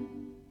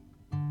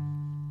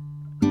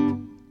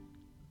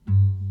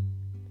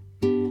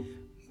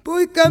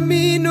 Voy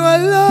camino a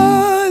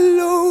la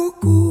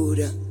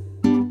locura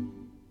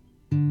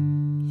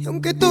y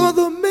aunque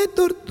todo me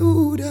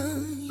tortura,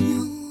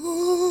 yo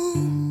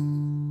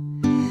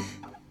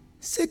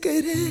sé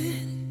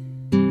querer.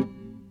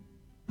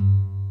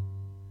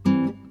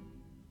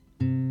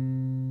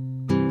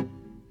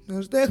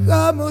 Nos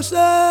dejamos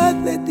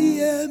hace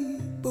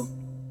tiempo,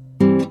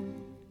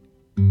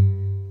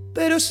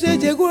 pero se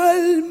llegó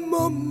el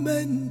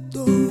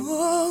momento de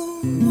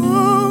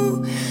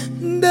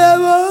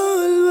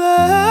volver.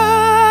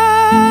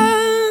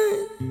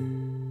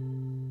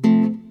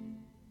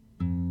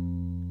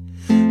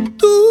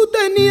 Tú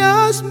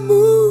tenías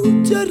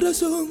mucha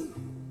razón,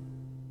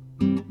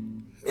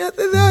 me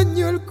hace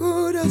daño el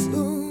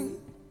corazón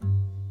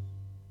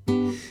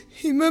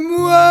y me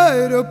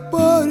muero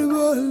por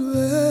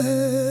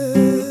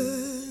volver.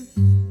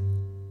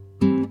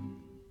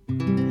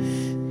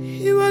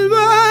 Y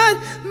volver,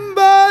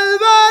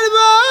 volver,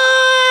 volver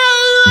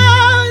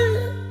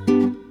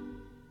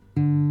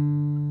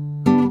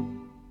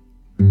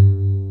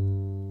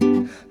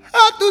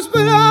a tus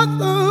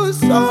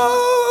brazos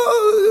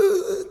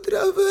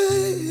otra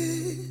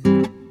vez.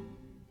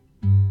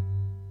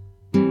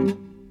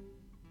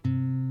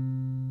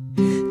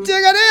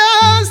 Llegaré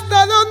hasta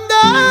donde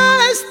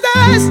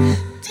estés.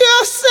 Yo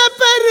sé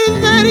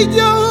perder,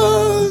 yo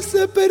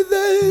sé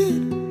perder.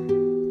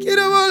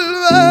 Quiero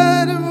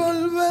volver,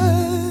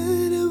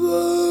 volver,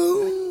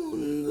 volver.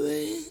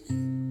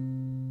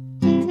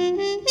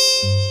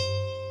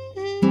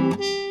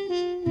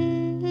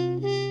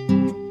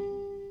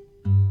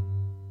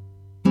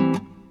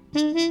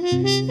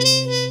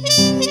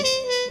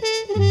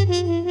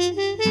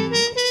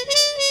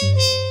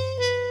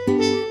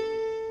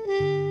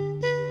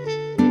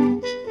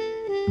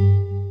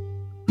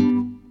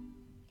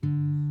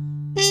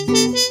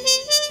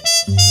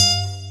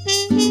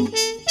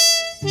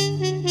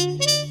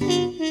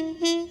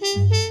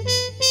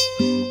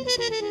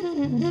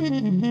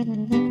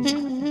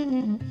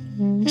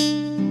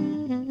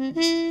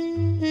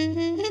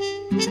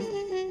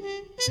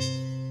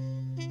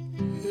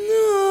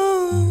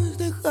 Nos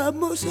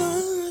dejamos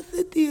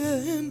hace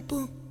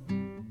tiempo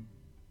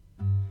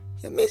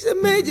y a mí se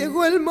me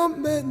llegó el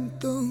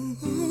momento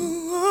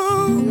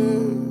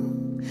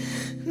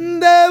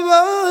de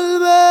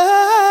volver.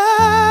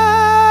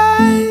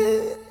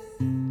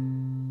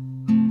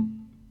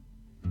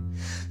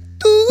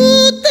 Tú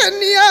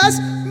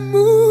tenías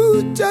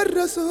mucha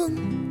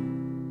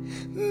razón,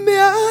 me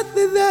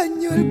hace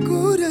daño el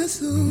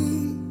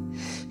corazón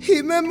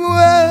y me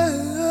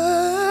muero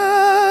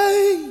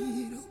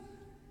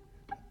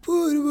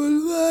por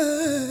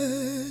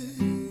volver.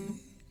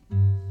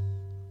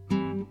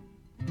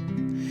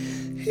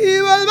 Y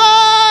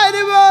volver,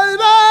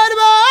 volver,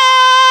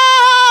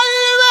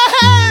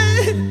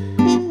 volver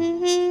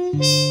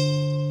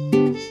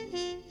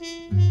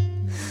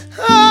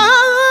a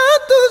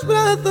tus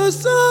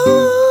brazos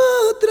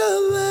otra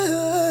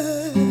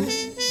vez.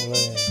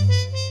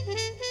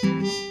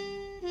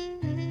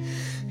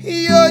 Y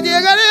yo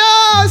llegaré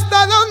hasta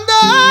donde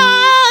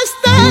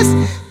estés.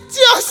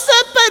 Yo sé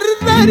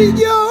perder,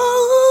 yo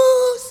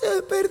sé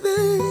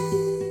perder.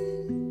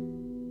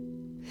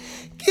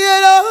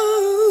 Quiero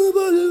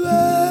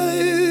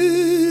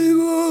volver,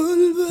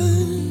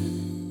 volver,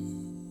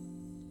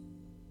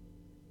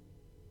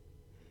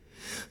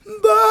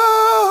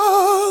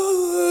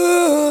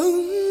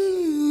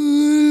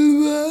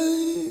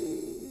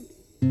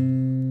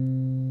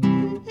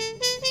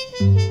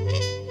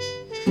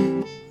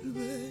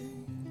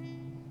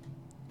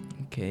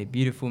 Okay,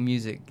 beautiful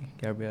music,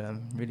 Gabrielle.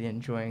 I'm really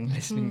enjoying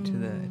listening to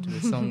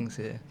the songs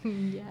here.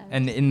 Yes.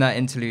 And in that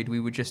interlude, we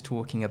were just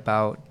talking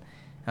about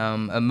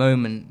a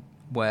moment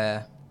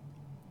where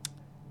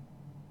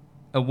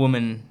a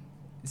woman.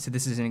 So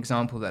this is an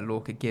example that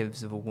Lorca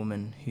gives of a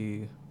woman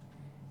who.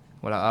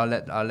 Well, I'll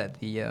let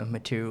the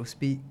material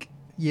speak.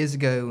 Years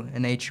ago,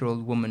 an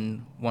 8-year-old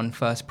woman won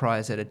first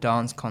prize at a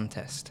dance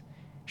contest.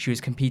 She was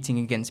competing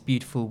against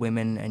beautiful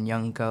women and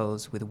young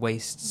girls with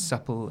waists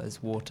supple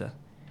as water.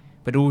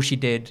 But all she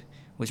did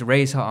was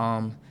raise her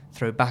arm,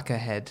 throw back her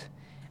head,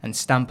 and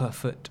stamp her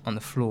foot on the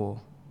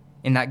floor.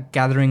 In that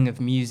gathering of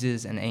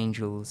muses and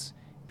angels,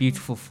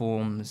 beautiful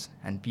forms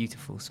and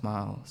beautiful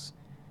smiles,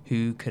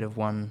 who could have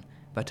won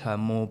but her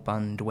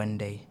moribund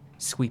Duende,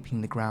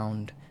 sweeping the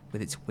ground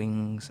with its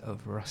wings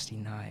of rusty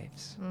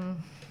knives?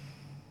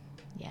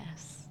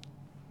 Yes.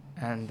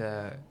 And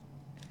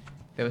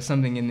there was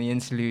something in the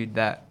interlude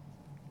that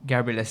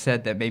Gabriela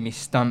said that made me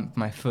stamp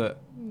my foot.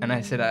 And I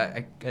said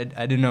I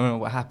didn't know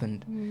what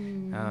happened.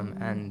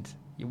 And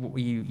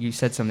you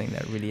said something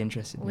that really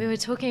interested me. We were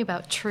talking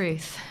about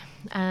truth,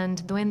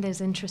 and Duende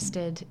is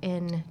interested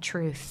in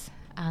truth.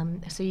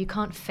 So you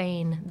can't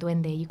feign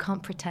Duende, you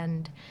can't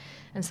pretend.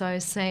 And so I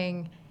was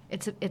saying,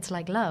 it's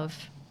like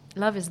love.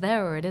 Love is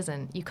there or it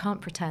isn't. You can't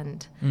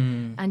pretend.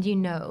 And you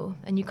know,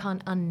 and you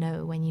can't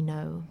unknow when you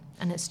know.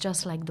 And it's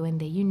just like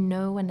Duende. You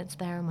know when it's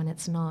there and when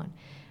it's not.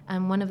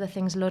 And one of the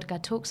things Lorca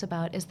talks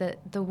about is that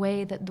the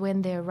way that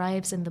Duende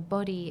arrives in the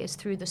body is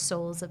through the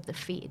soles of the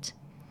feet.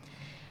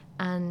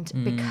 And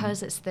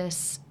because it's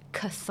this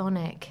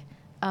chthonic,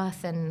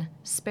 earthen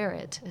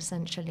spirit,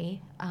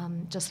 essentially,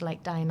 just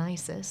like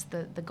Dionysus,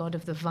 the god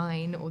of the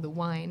vine or the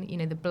wine,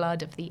 the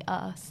blood of the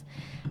earth,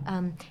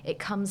 it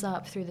comes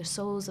up through the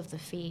soles of the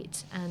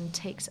feet and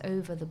takes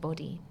over the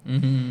body.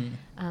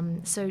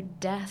 So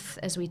death,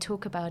 as we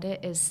talk about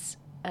it, is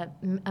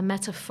a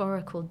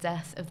metaphorical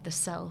death of the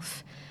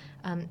self,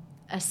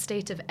 a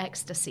state of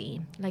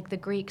ecstasy. Like the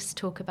Greeks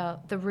talk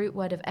about, the root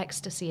word of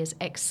ecstasy is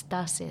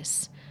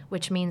ekstasis,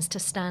 which means to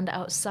stand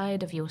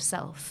outside of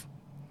yourself.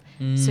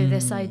 So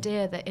this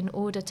idea that in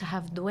order to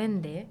have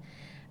Duende,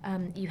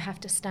 you have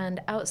to stand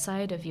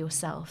outside of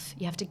yourself.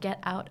 You have to get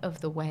out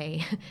of the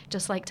way.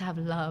 Just like to have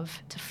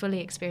love, to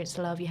fully experience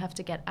love, you have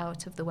to get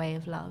out of the way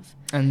of love.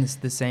 And it's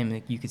the same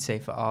that you could say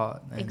for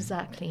art.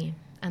 Exactly.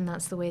 And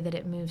that's the way that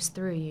it moves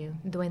through you.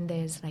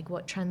 Duende is like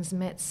what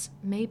transmits,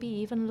 maybe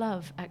even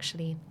love,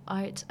 actually,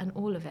 art and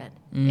all of it.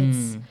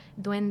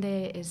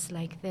 Duende is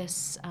like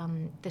this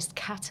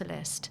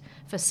catalyst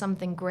for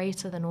something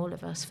greater than all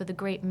of us, for the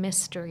great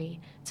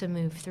mystery to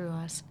move through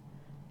us.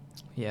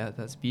 Yeah,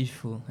 that's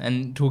beautiful.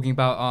 And talking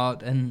about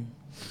art and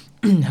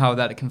how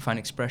that can find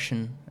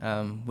expression,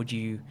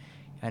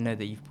 I know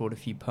that you've brought a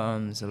few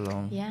poems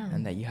along,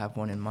 and that you have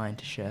one in mind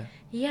to share.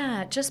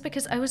 Yeah, just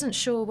because I wasn't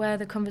sure where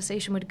the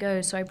conversation would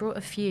go, so I brought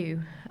a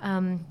few.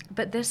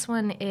 But this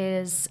one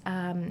is,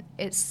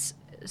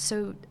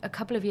 so a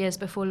couple of years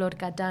before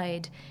Lorca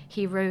died,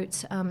 he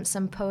wrote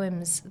some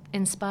poems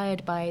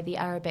inspired by the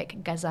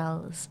Arabic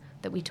ghazals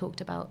that we talked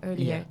about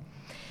earlier.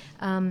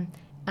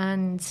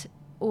 And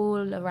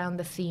all around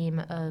the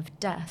theme of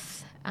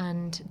death,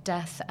 and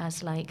death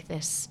as like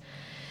this,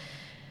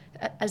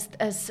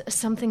 as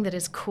something that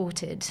is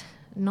courted,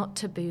 not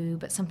taboo,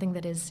 but something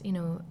that is,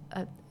 in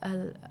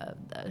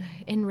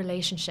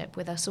relationship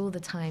with us all the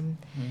time.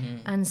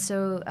 And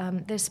so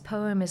this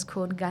poem is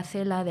called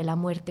Gacela de la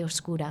Muerte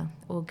Oscura,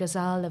 or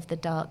Ghazal of the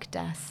Dark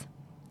Death.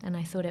 And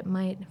I thought it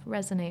might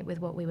resonate with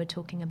what we were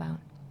talking about.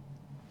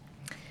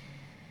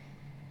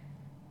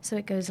 So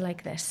it goes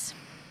like this.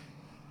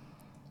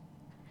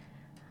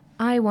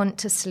 I want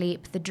to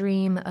sleep the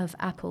dream of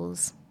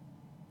apples,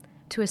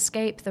 to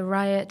escape the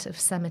riot of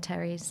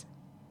cemeteries.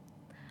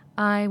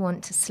 I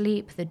want to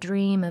sleep the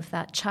dream of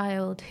that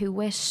child who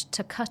wished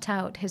to cut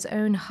out his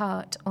own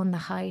heart on the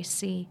high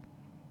sea.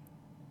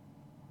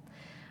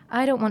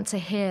 I don't want to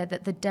hear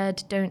that the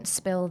dead don't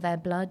spill their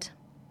blood,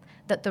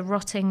 that the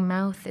rotting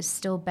mouth is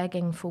still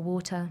begging for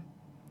water.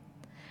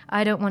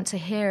 I don't want to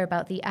hear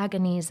about the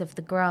agonies of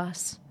the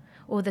grass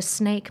or the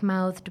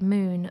snake-mouthed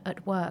moon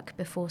at work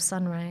before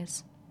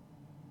sunrise.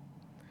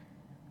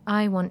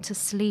 I want to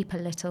sleep a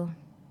little,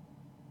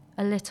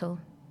 a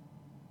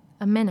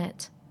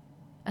minute,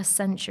 a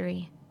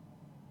century,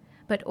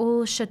 but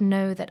all should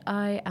know that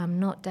I am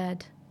not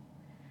dead,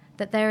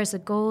 that there is a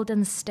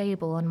golden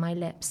stable on my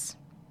lips,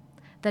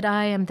 that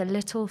I am the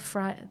little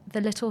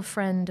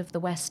friend of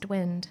the west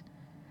wind,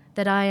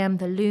 that I am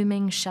the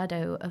looming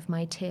shadow of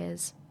my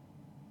tears.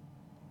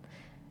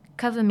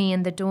 Cover me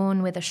in the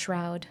dawn with a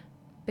shroud,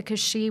 because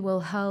she will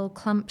hurl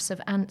clumps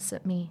of ants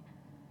at me,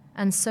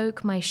 and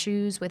soak my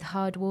shoes with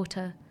hard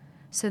water,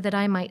 so that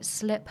I might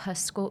slip her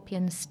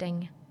scorpion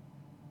sting.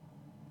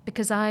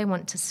 Because I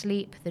want to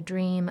sleep the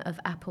dream of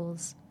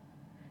apples,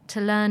 to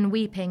learn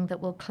weeping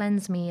that will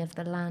cleanse me of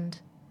the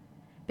land.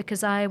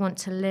 Because I want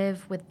to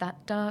live with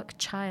that dark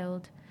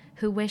child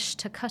who wished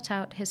to cut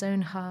out his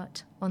own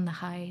heart on the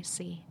high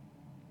sea.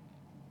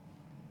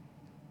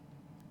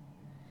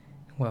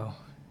 Wow.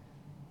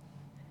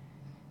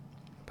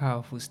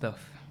 Powerful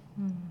stuff.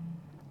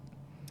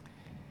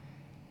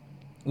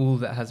 All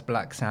that has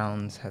black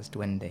sounds has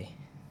Duende,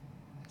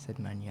 said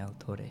Manuel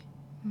Torre.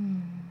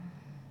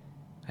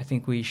 I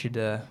think we should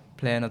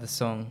play another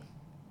song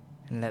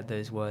and let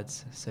those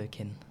words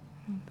soak in.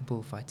 The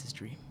Bullfighter's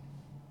Dream.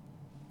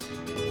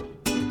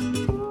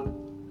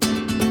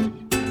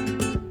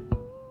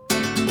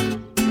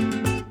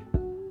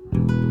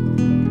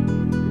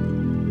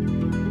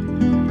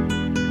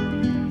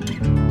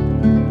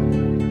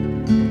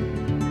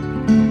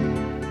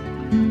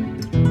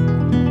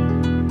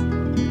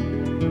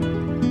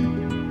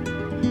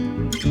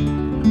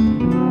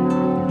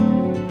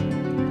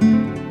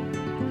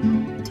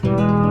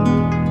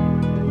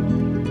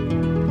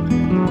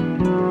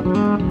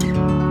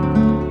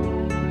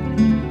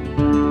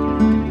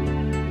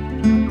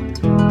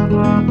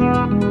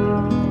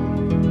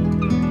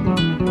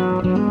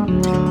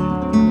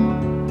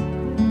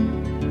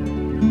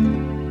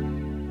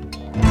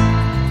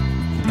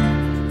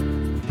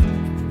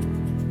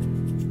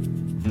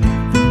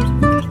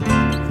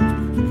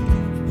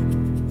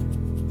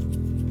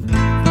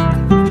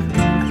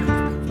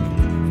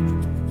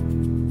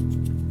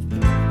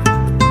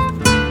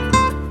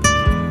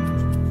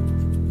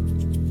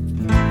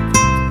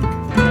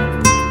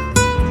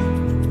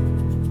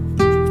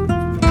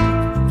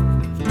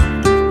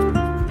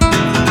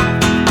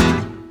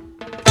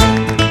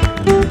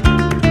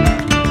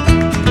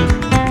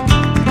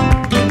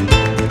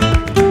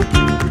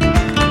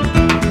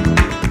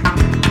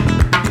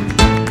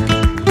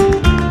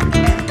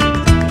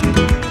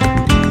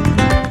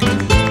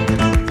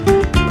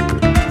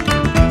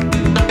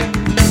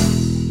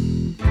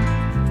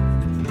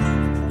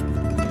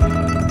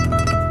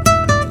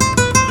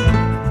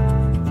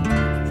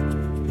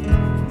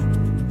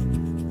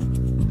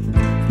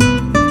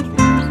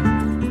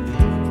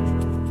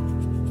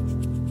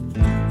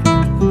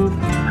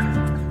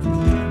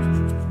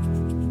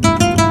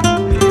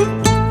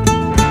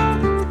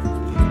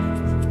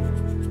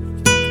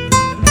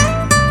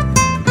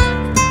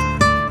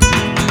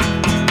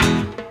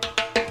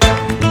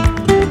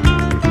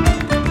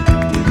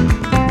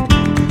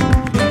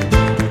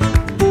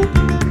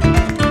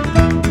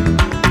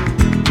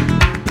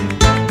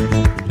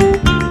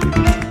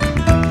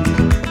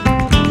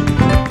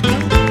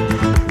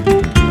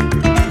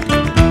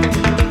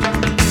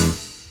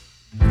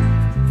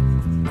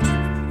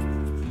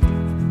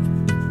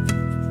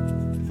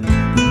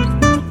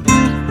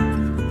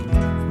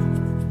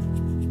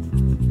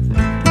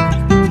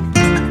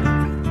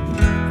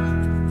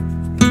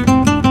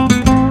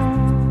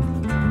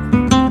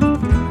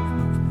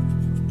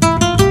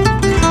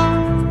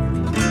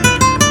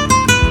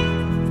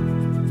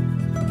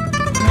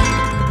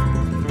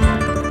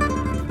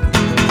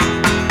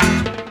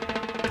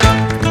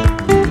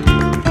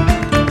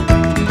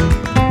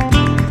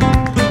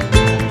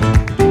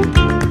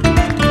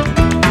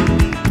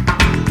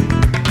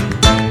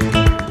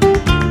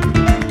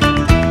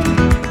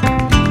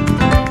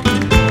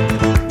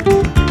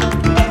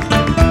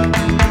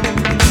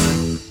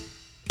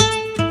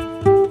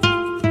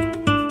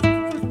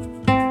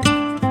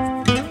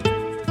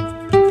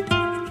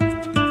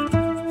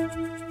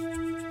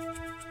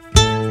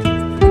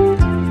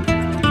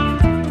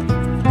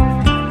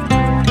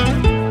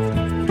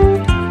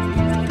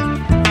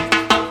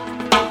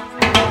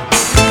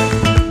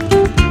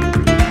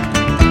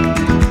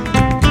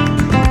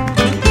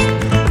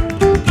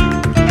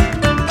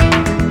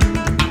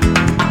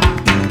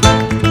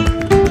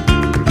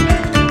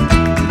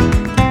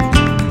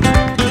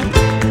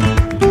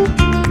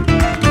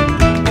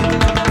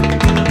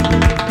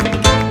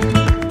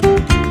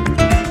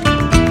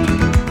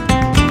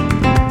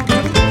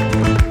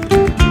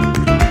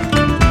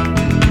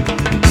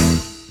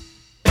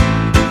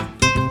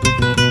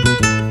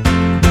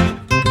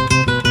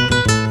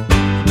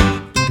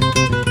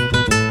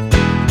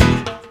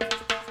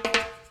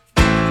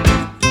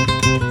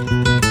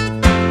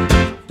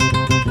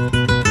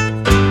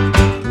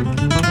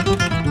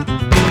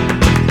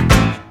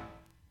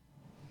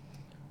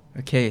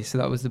 Okay, so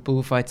that was the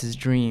Bullfighter's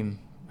Dream.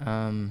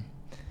 And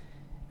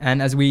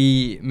as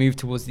we move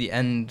towards the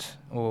end,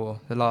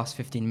 or the last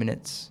 15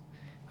 minutes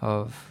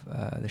of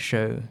the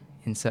show,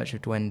 In Search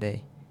of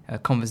Duende,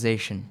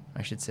 conversation,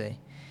 I should say,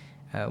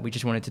 we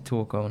just wanted to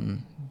talk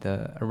on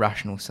the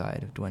irrational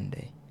side of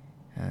Duende.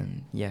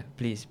 And yeah,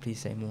 please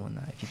say more on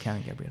that if you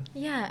can, Gabriel.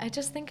 Yeah, I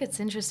just think it's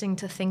interesting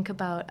to think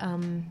about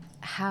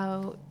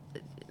how,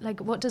 like,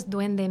 what does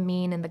Duende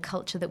mean in the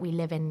culture that we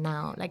live in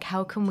now? Like,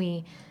 how can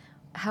we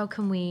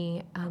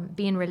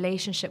be in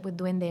relationship with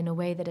Duende in a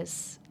way that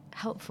is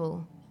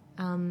helpful?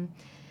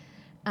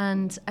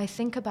 And I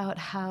think about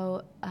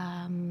how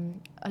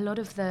a lot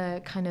of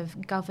the kind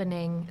of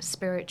governing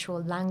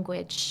spiritual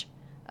language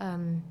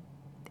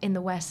in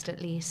the West,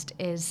 at least,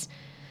 is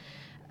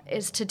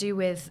to do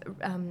with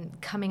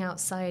coming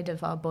outside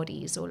of our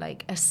bodies, or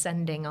like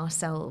ascending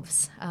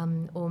ourselves,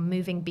 or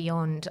moving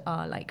beyond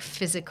our like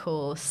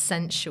physical,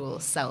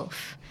 sensual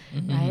self,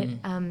 right?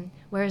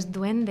 Whereas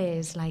Duende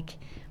is like,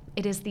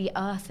 it is the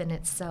earth in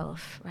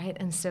itself, right?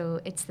 And so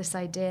it's this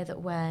idea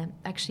that we're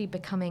actually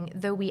becoming,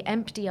 though we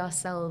empty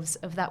ourselves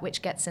of that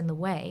which gets in the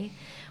way,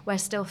 we're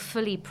still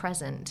fully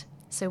present.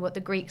 So what the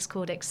Greeks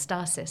called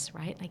ecstasis,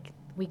 right? Like,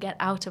 we get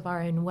out of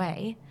our own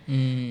way,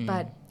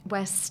 but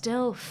we're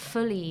still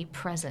fully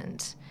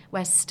present.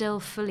 We're still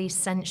fully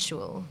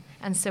sensual.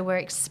 And so we're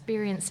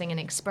experiencing and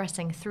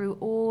expressing through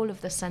all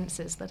of the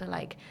senses that are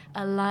like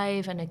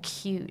alive and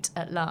acute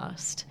at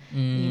last,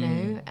 you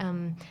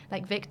know?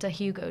 Like Victor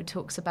Hugo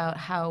talks about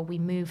how we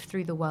move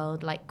through the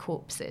world like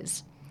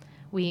corpses.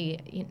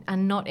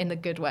 And not in the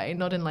good way,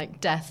 not in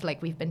like death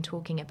like we've been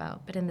talking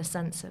about, but in the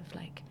sense of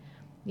like,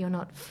 you're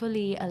not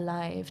fully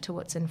alive to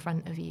what's in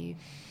front of you.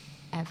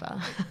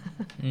 ever.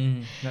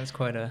 That's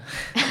quite a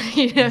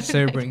You know,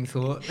 sobering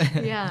thought.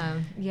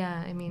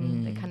 yeah. I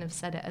mean, they kind of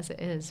said it as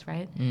it is,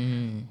 right?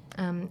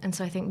 And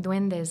so I think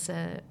duende is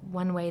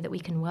one way that we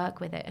can work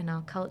with it in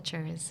our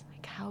culture is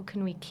like, how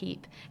can we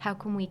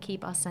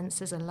keep our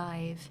senses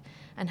alive,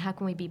 and how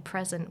can we be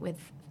present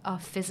with our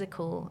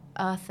physical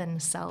earthen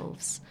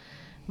selves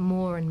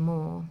more and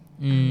more,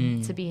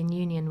 to be in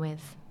union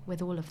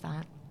with all of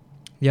that.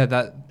 Yeah,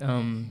 that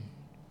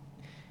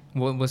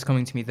what was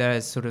coming to me there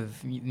is sort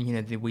of, you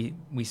know,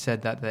 we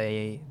said that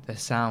the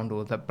sound,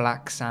 or the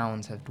black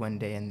sounds, have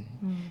duende, and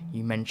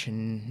you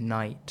mentioned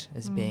night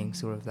as being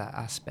sort of that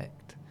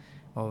aspect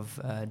of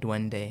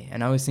duende.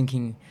 And I was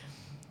thinking,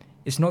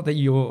 it's not that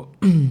you're,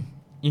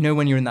 you know,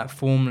 when you're in that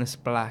formless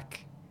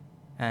black,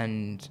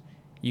 and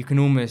you can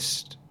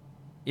almost,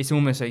 it's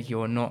almost like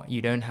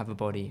you don't have a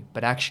body,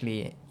 but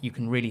actually you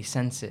can really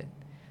sense it.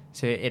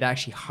 So it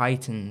actually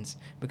heightens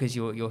because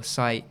your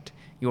sight,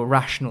 your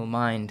rational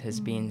mind has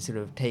been sort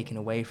of taken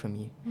away from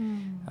you.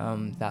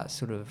 That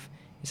sort of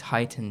is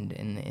heightened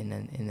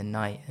in the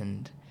night,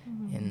 and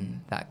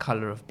in that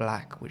color of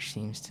black, which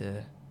seems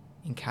to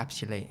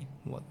encapsulate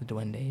what the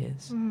duende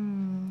is.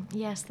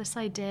 Yes, this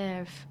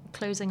idea of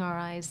closing our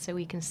eyes so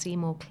we can see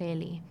more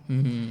clearly.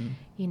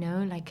 You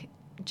know, like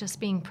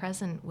just being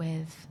present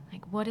with,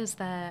 like, what is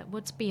there,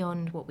 what's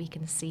beyond what we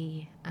can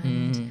see,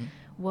 and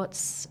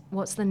what's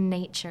the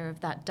nature of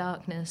that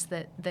darkness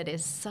that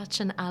is such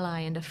an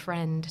ally and a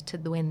friend to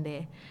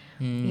duende.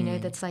 You know,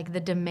 that's like the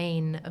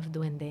domain of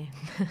duende.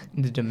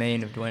 The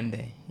domain of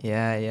duende.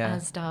 Yeah.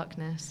 As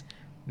darkness.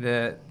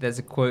 There's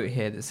a quote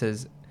here that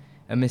says,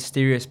 "A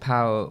mysterious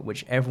power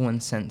which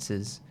everyone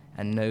senses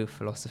and no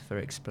philosopher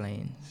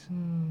explains."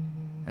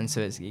 And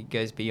so it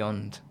goes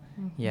beyond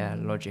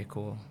logic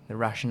or the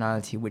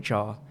rationality, which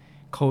our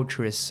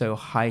culture is so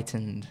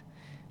heightened,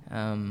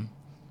 and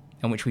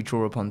which we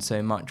draw upon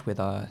so much with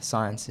our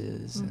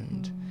sciences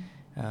and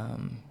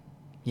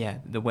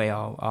the way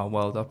our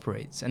world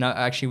operates. And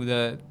actually,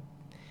 the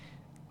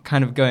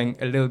kind of going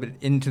a little bit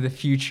into the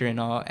future in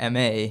our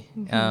MA,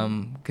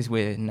 because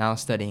we're now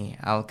studying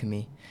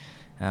alchemy,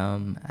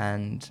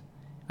 and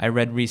I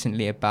read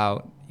recently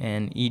about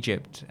in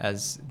Egypt,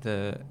 as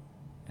the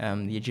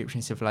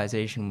Egyptian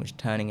civilization was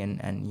turning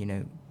and you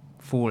know,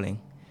 falling,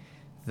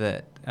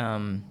 that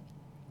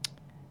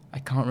I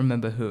can't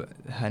remember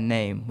her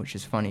name, which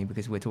is funny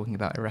because we're talking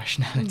about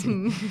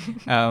irrationality.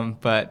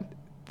 But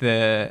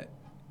the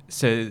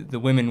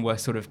women were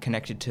sort of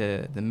connected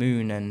to the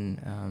moon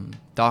and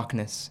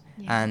darkness,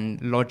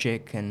 and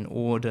logic and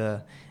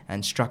order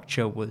and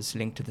structure was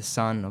linked to the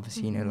sun,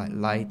 obviously, you know, like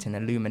light and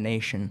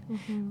illumination.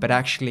 But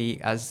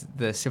actually, as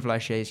the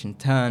civilization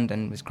turned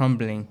and was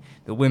crumbling,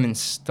 the women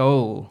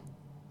stole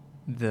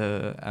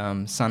the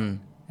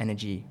sun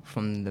energy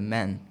from the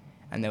men,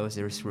 and there was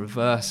this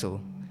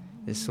reversal,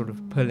 this sort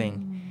of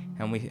pulling,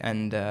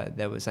 and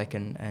there was like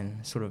an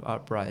sort of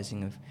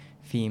uprising of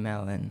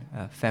female and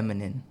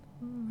feminine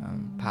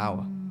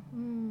power,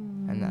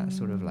 and that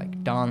sort of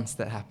like dance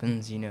that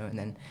happens, you know, and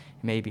then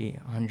maybe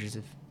hundreds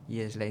of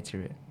years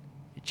later it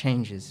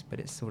changes, but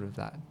it's sort of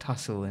that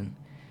tussle. And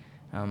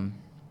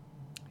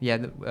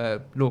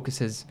Lorca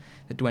says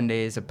the duende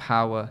is a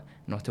power,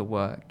 not a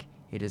work.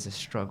 It is a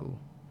struggle,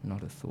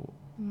 not a thought.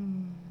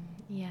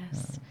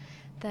 Yes,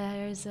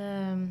 there's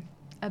a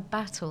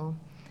battle.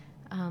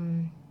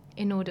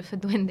 In order for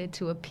duende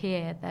to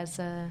appear, there's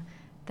a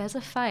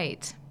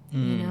fight.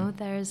 You know,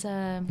 there's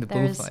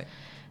bullfight.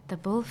 The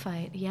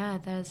bullfight. Yeah,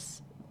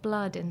 there's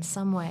blood in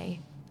some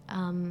way.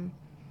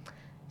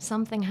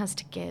 Something has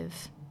to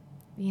give.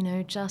 You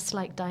know, just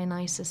like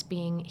Dionysus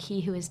being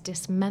he who is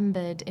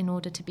dismembered in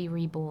order to be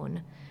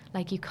reborn.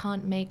 Like, you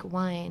can't make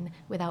wine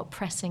without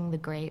pressing the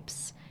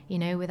grapes, you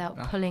know, without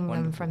pulling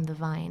them from the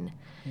vine.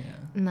 Yeah.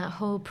 And that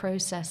whole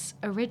process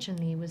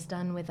originally was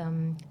done with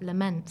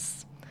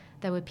laments.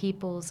 There were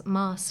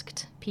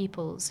masked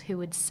peoples who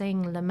would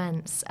sing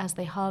laments as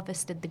they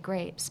harvested the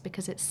grapes,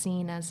 because was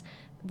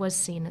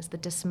seen as the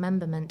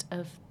dismemberment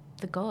of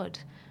the god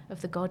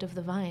of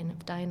the vine,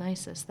 of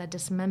Dionysus. They're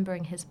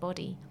dismembering his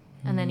body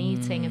and then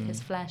eating of his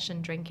flesh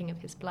and drinking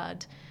of his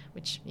blood,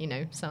 which, you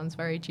know, sounds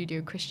very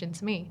Judeo-Christian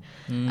to me.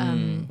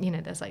 You know,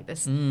 there's like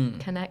this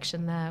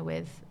connection there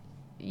with,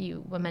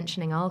 you were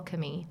mentioning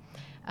alchemy,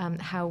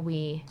 how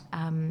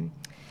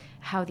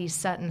these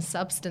certain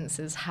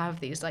substances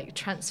have these like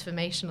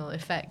transformational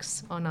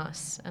effects on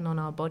us and on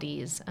our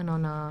bodies and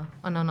on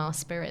our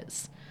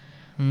spirits.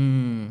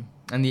 And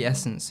the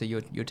essence, so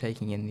you're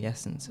taking in the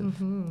essence of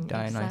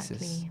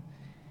Dionysus. Exactly.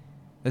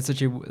 That's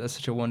such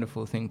a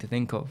wonderful thing to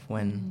think of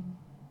when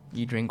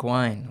you drink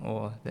wine,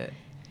 or that,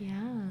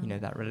 you know,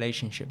 that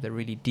relationship that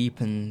really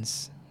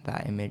deepens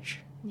that image,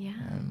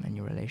 and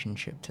your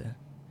relationship to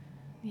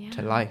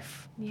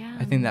life.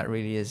 I think that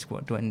really is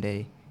what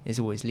duende is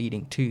always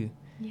leading to.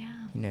 You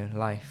know,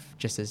 life,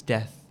 just as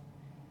death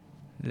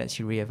lets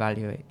you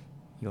reevaluate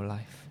your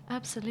life.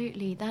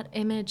 Absolutely. That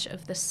image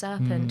of the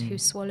serpent who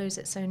swallows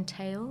its own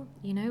tail,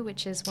 you know,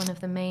 which is one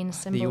of the main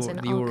symbols in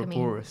alchemy.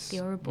 Ouroboros.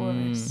 The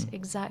Ouroboros.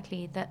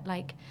 Exactly.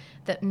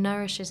 That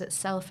nourishes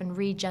itself and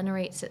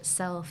regenerates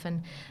itself.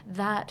 And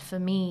that, for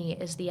me,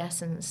 is the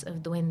essence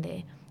of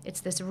Duende. It's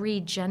this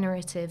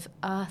regenerative,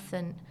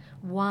 earthen,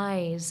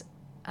 wise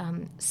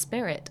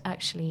spirit,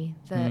 actually,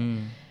 that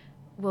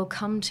will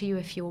come to you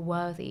if you're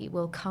worthy,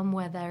 will come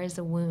where there is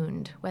a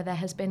wound, where there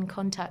has been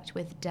contact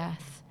with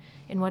death,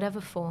 in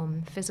whatever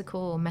form, physical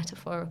or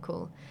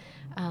metaphorical,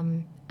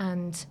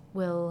 and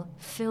will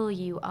fill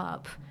you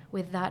up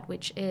with that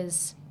which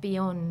is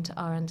beyond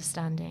our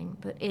understanding,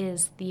 that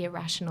is the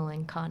irrational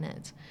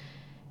incarnate,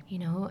 you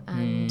know,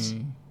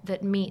 and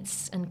that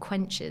meets and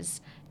quenches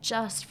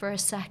just for a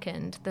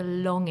second the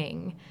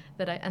longing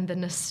and the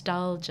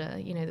nostalgia,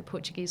 you know, the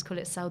Portuguese call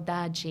it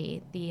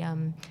saudade, the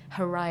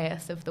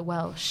Haraeth of the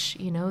Welsh,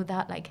 you know,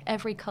 that like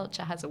every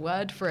culture has a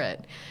word for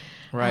it.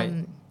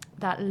 Right.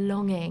 That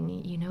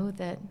longing, you know,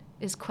 that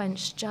is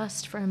quenched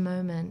just for a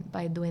moment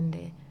by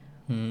Duende.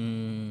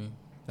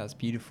 That's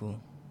beautiful.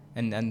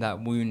 And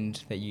that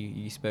wound that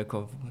you spoke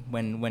of,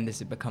 when does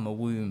it become a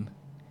womb?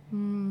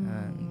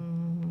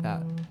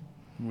 That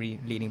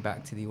leading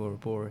back to the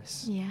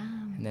Ouroboros. Yeah.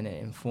 And then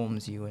it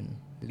informs you and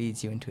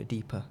leads you into a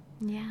deeper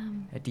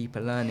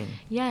learning.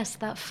 Yes,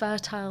 that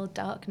fertile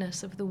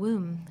darkness of the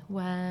womb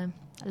where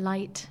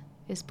light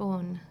is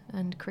born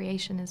and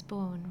creation is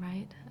born,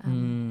 right?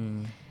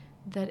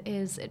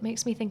 It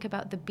makes me think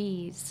about the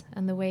bees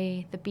and the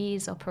way the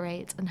bees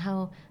operate, and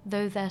how,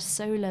 though they're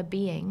solar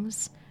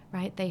beings,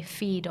 right, they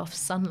feed off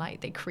sunlight,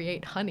 they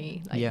create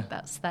honey, like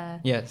that's their...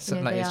 Yeah, so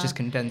like it's just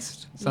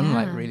condensed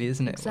sunlight, really,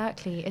 isn't it?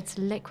 Exactly, it's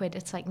liquid,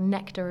 it's like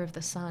nectar of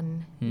the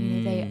sun. You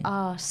know, they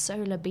are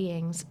solar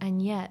beings,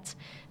 and yet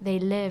they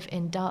live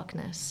in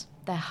darkness.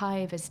 Their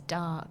hive is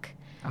dark.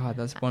 Ah,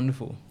 that's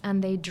wonderful.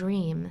 And they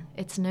dream.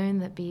 It's known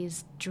that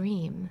bees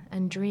dream,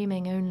 and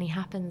dreaming only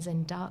happens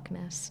in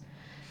darkness.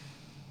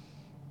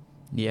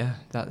 Yeah,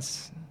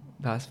 that's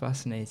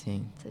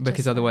fascinating.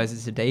 Because otherwise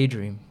it's a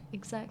daydream.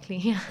 Exactly,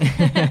 yeah.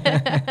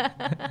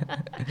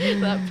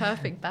 That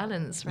perfect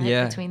balance,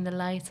 right, between the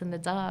light and the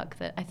dark,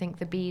 that I think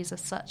the bees are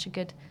such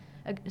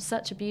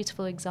a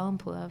beautiful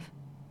example of.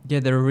 Yeah,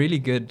 they're a really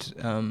good.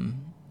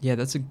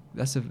 That's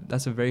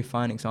a very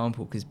fine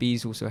example, because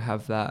bees also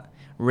have that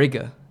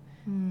rigor.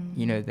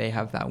 You know, they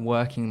have that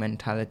working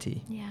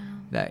mentality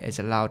that is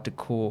allowed to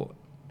court.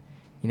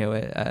 You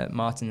know,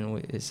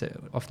 Martin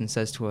often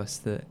says to us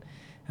that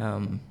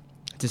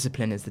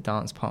discipline is the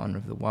dance partner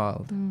of the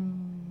wild.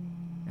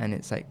 And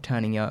it's like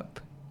turning up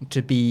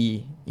to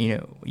be, you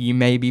know, you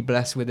may be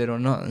blessed with it or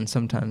not, and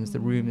sometimes the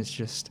room is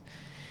just,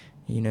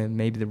 you know,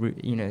 maybe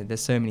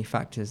there's so many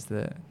factors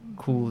that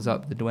cools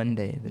up the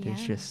duende that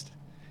it's just,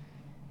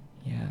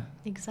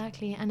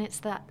 Exactly, and it's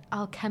that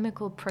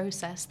alchemical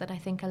process that I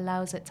think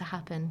allows it to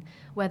happen,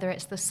 whether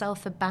it's the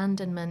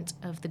self-abandonment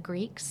of the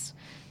Greeks,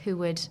 who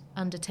would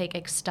undertake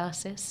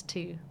ecstasis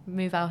to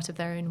move out of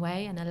their own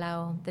way and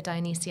allow the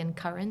Dionysian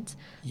current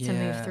to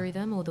move through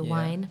them, or the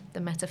wine,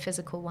 the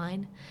metaphysical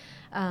wine.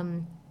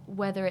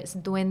 Whether it's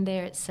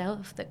Duende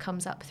itself that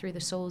comes up through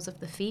the soles of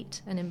the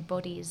feet and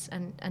embodies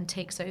and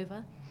takes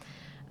over.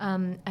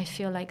 I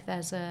feel like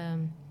there's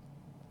an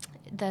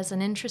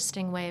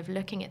interesting way of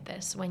looking at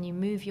this when you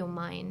move your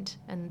mind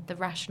and the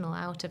rational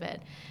out of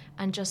it,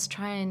 and just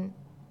try and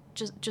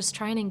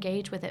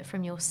engage with it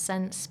from your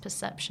sense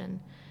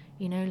perception.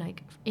 You know,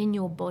 like in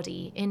your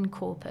body, in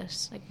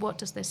corpus, like what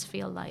does this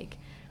feel like?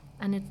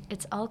 And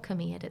it's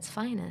alchemy at its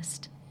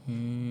finest.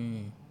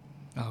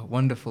 Oh,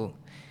 wonderful.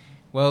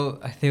 Well,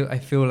 I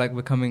feel like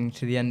we're coming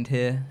to the end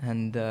here,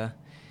 and the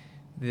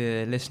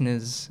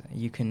listeners,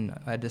 you can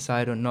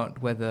decide or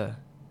not whether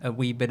a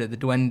wee bit of the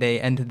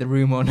duende entered the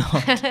room or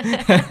not.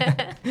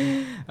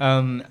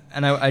 And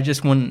I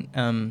just want,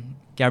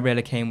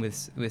 Gabriella came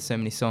with so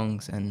many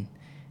songs, and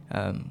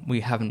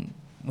we haven't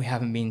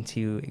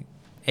been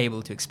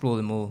able to explore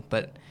them all,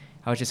 but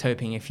I was just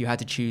hoping if you had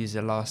to choose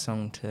a last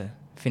song to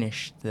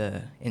finish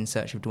the In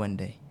Search of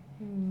Duende.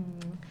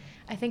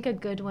 I think a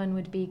good one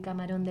would be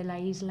Camarón de la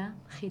Isla,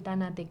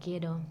 Gitana Te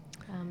Quiero,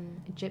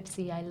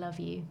 Gypsy I Love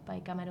You by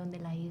Camarón de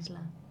la Isla.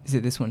 Is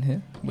it this one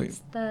here?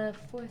 It's the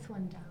fourth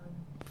one down.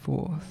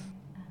 Fourth.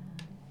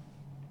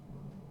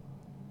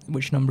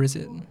 Which number is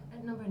it?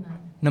 Number 9.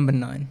 Number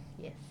 9.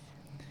 Yes.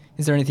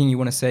 Is there anything you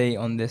want to say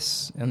on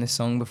this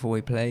song before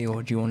we play,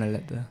 or do you want to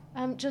let the...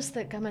 Just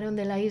that Camarón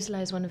de la Isla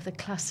is one of the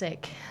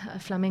classic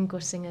flamenco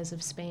singers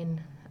of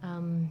Spain,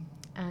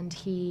 and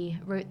he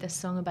wrote this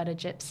song about a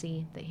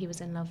gypsy that he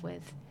was in love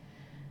with.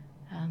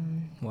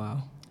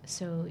 Wow.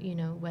 So, you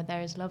know, where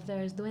there is love,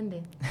 there is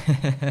duende.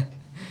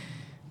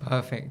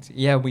 Perfect.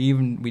 Yeah, we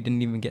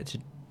didn't even get to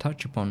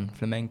touch upon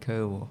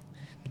flamenco or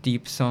a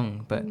deep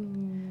song, but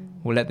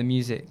we'll let the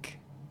music,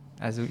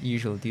 as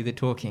usual, do the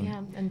talking.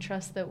 Yeah, and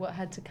trust that what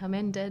had to come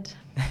in did.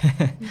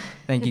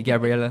 Thank you,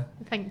 Gabriella.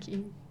 Thank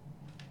you.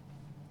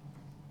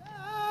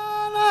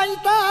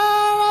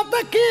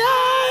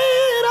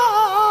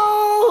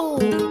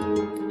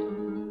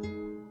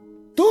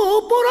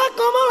 Tu pura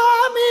como la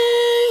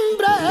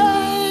mimbre,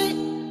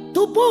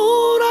 tú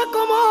pura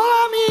como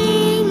la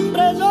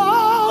mimbre, yo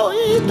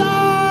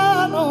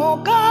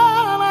gitano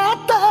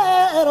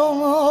canastero.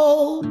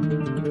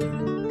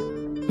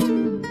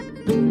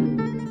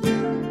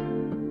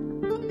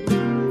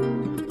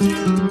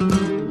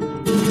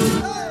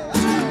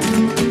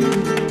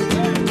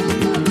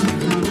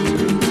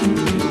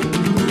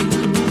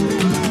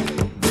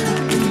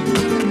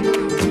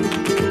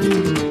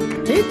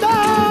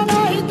 Gitana,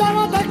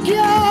 gitano te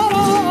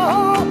quiero,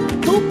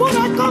 tú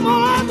pura como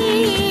la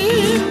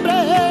mimbre,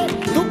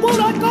 tú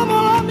pura como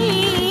la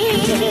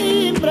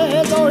mimbre,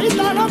 yo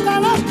gitano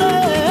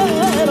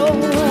canastero.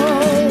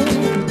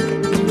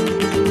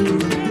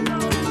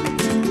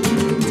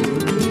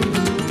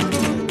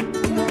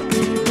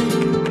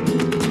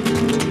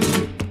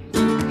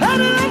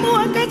 Eres la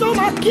mujer que yo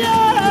más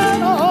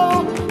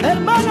quiero, el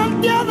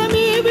manantial de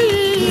mi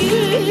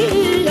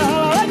vida,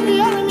 la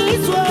alegría de mi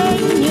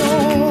sueño.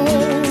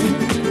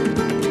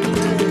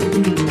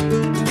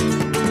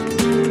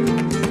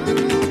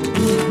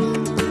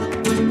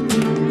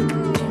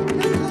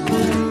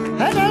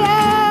 En el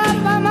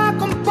alma me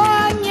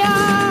acompaña,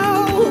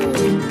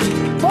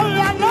 por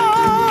la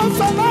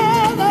noche me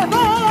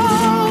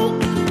desvelo,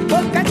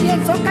 porque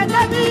pienso que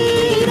te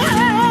mira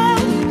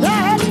la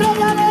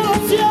estrella de los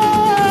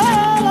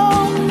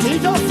cielos, y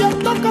yo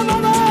siento que me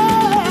ve,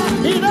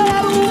 y de la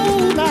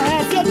luna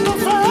siento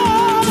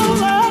celo,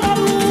 de la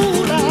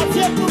luna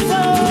siento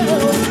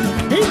celo.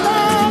 Y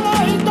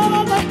todo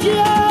te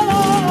quiero,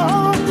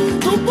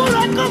 tú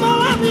pura como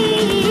la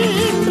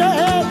mimbre,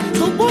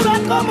 tú pura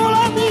como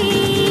la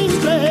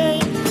mimbre,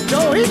 yo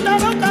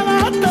gitano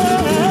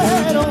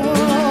canastero.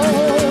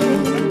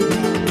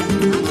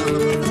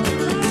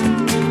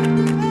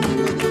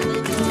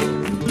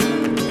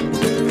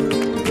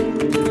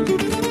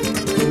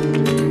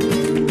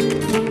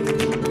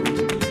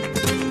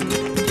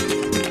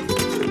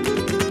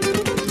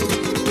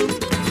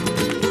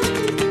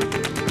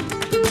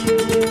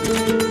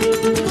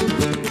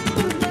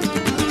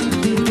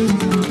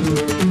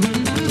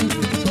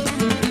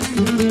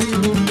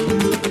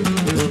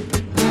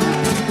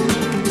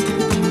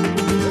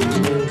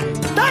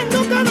 Tengo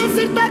que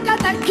decirte que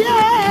te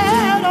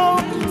quiero,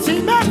 si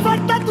me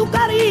falta tu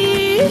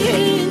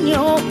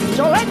cariño,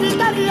 yo le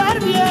gritaría al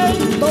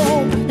viento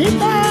y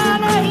te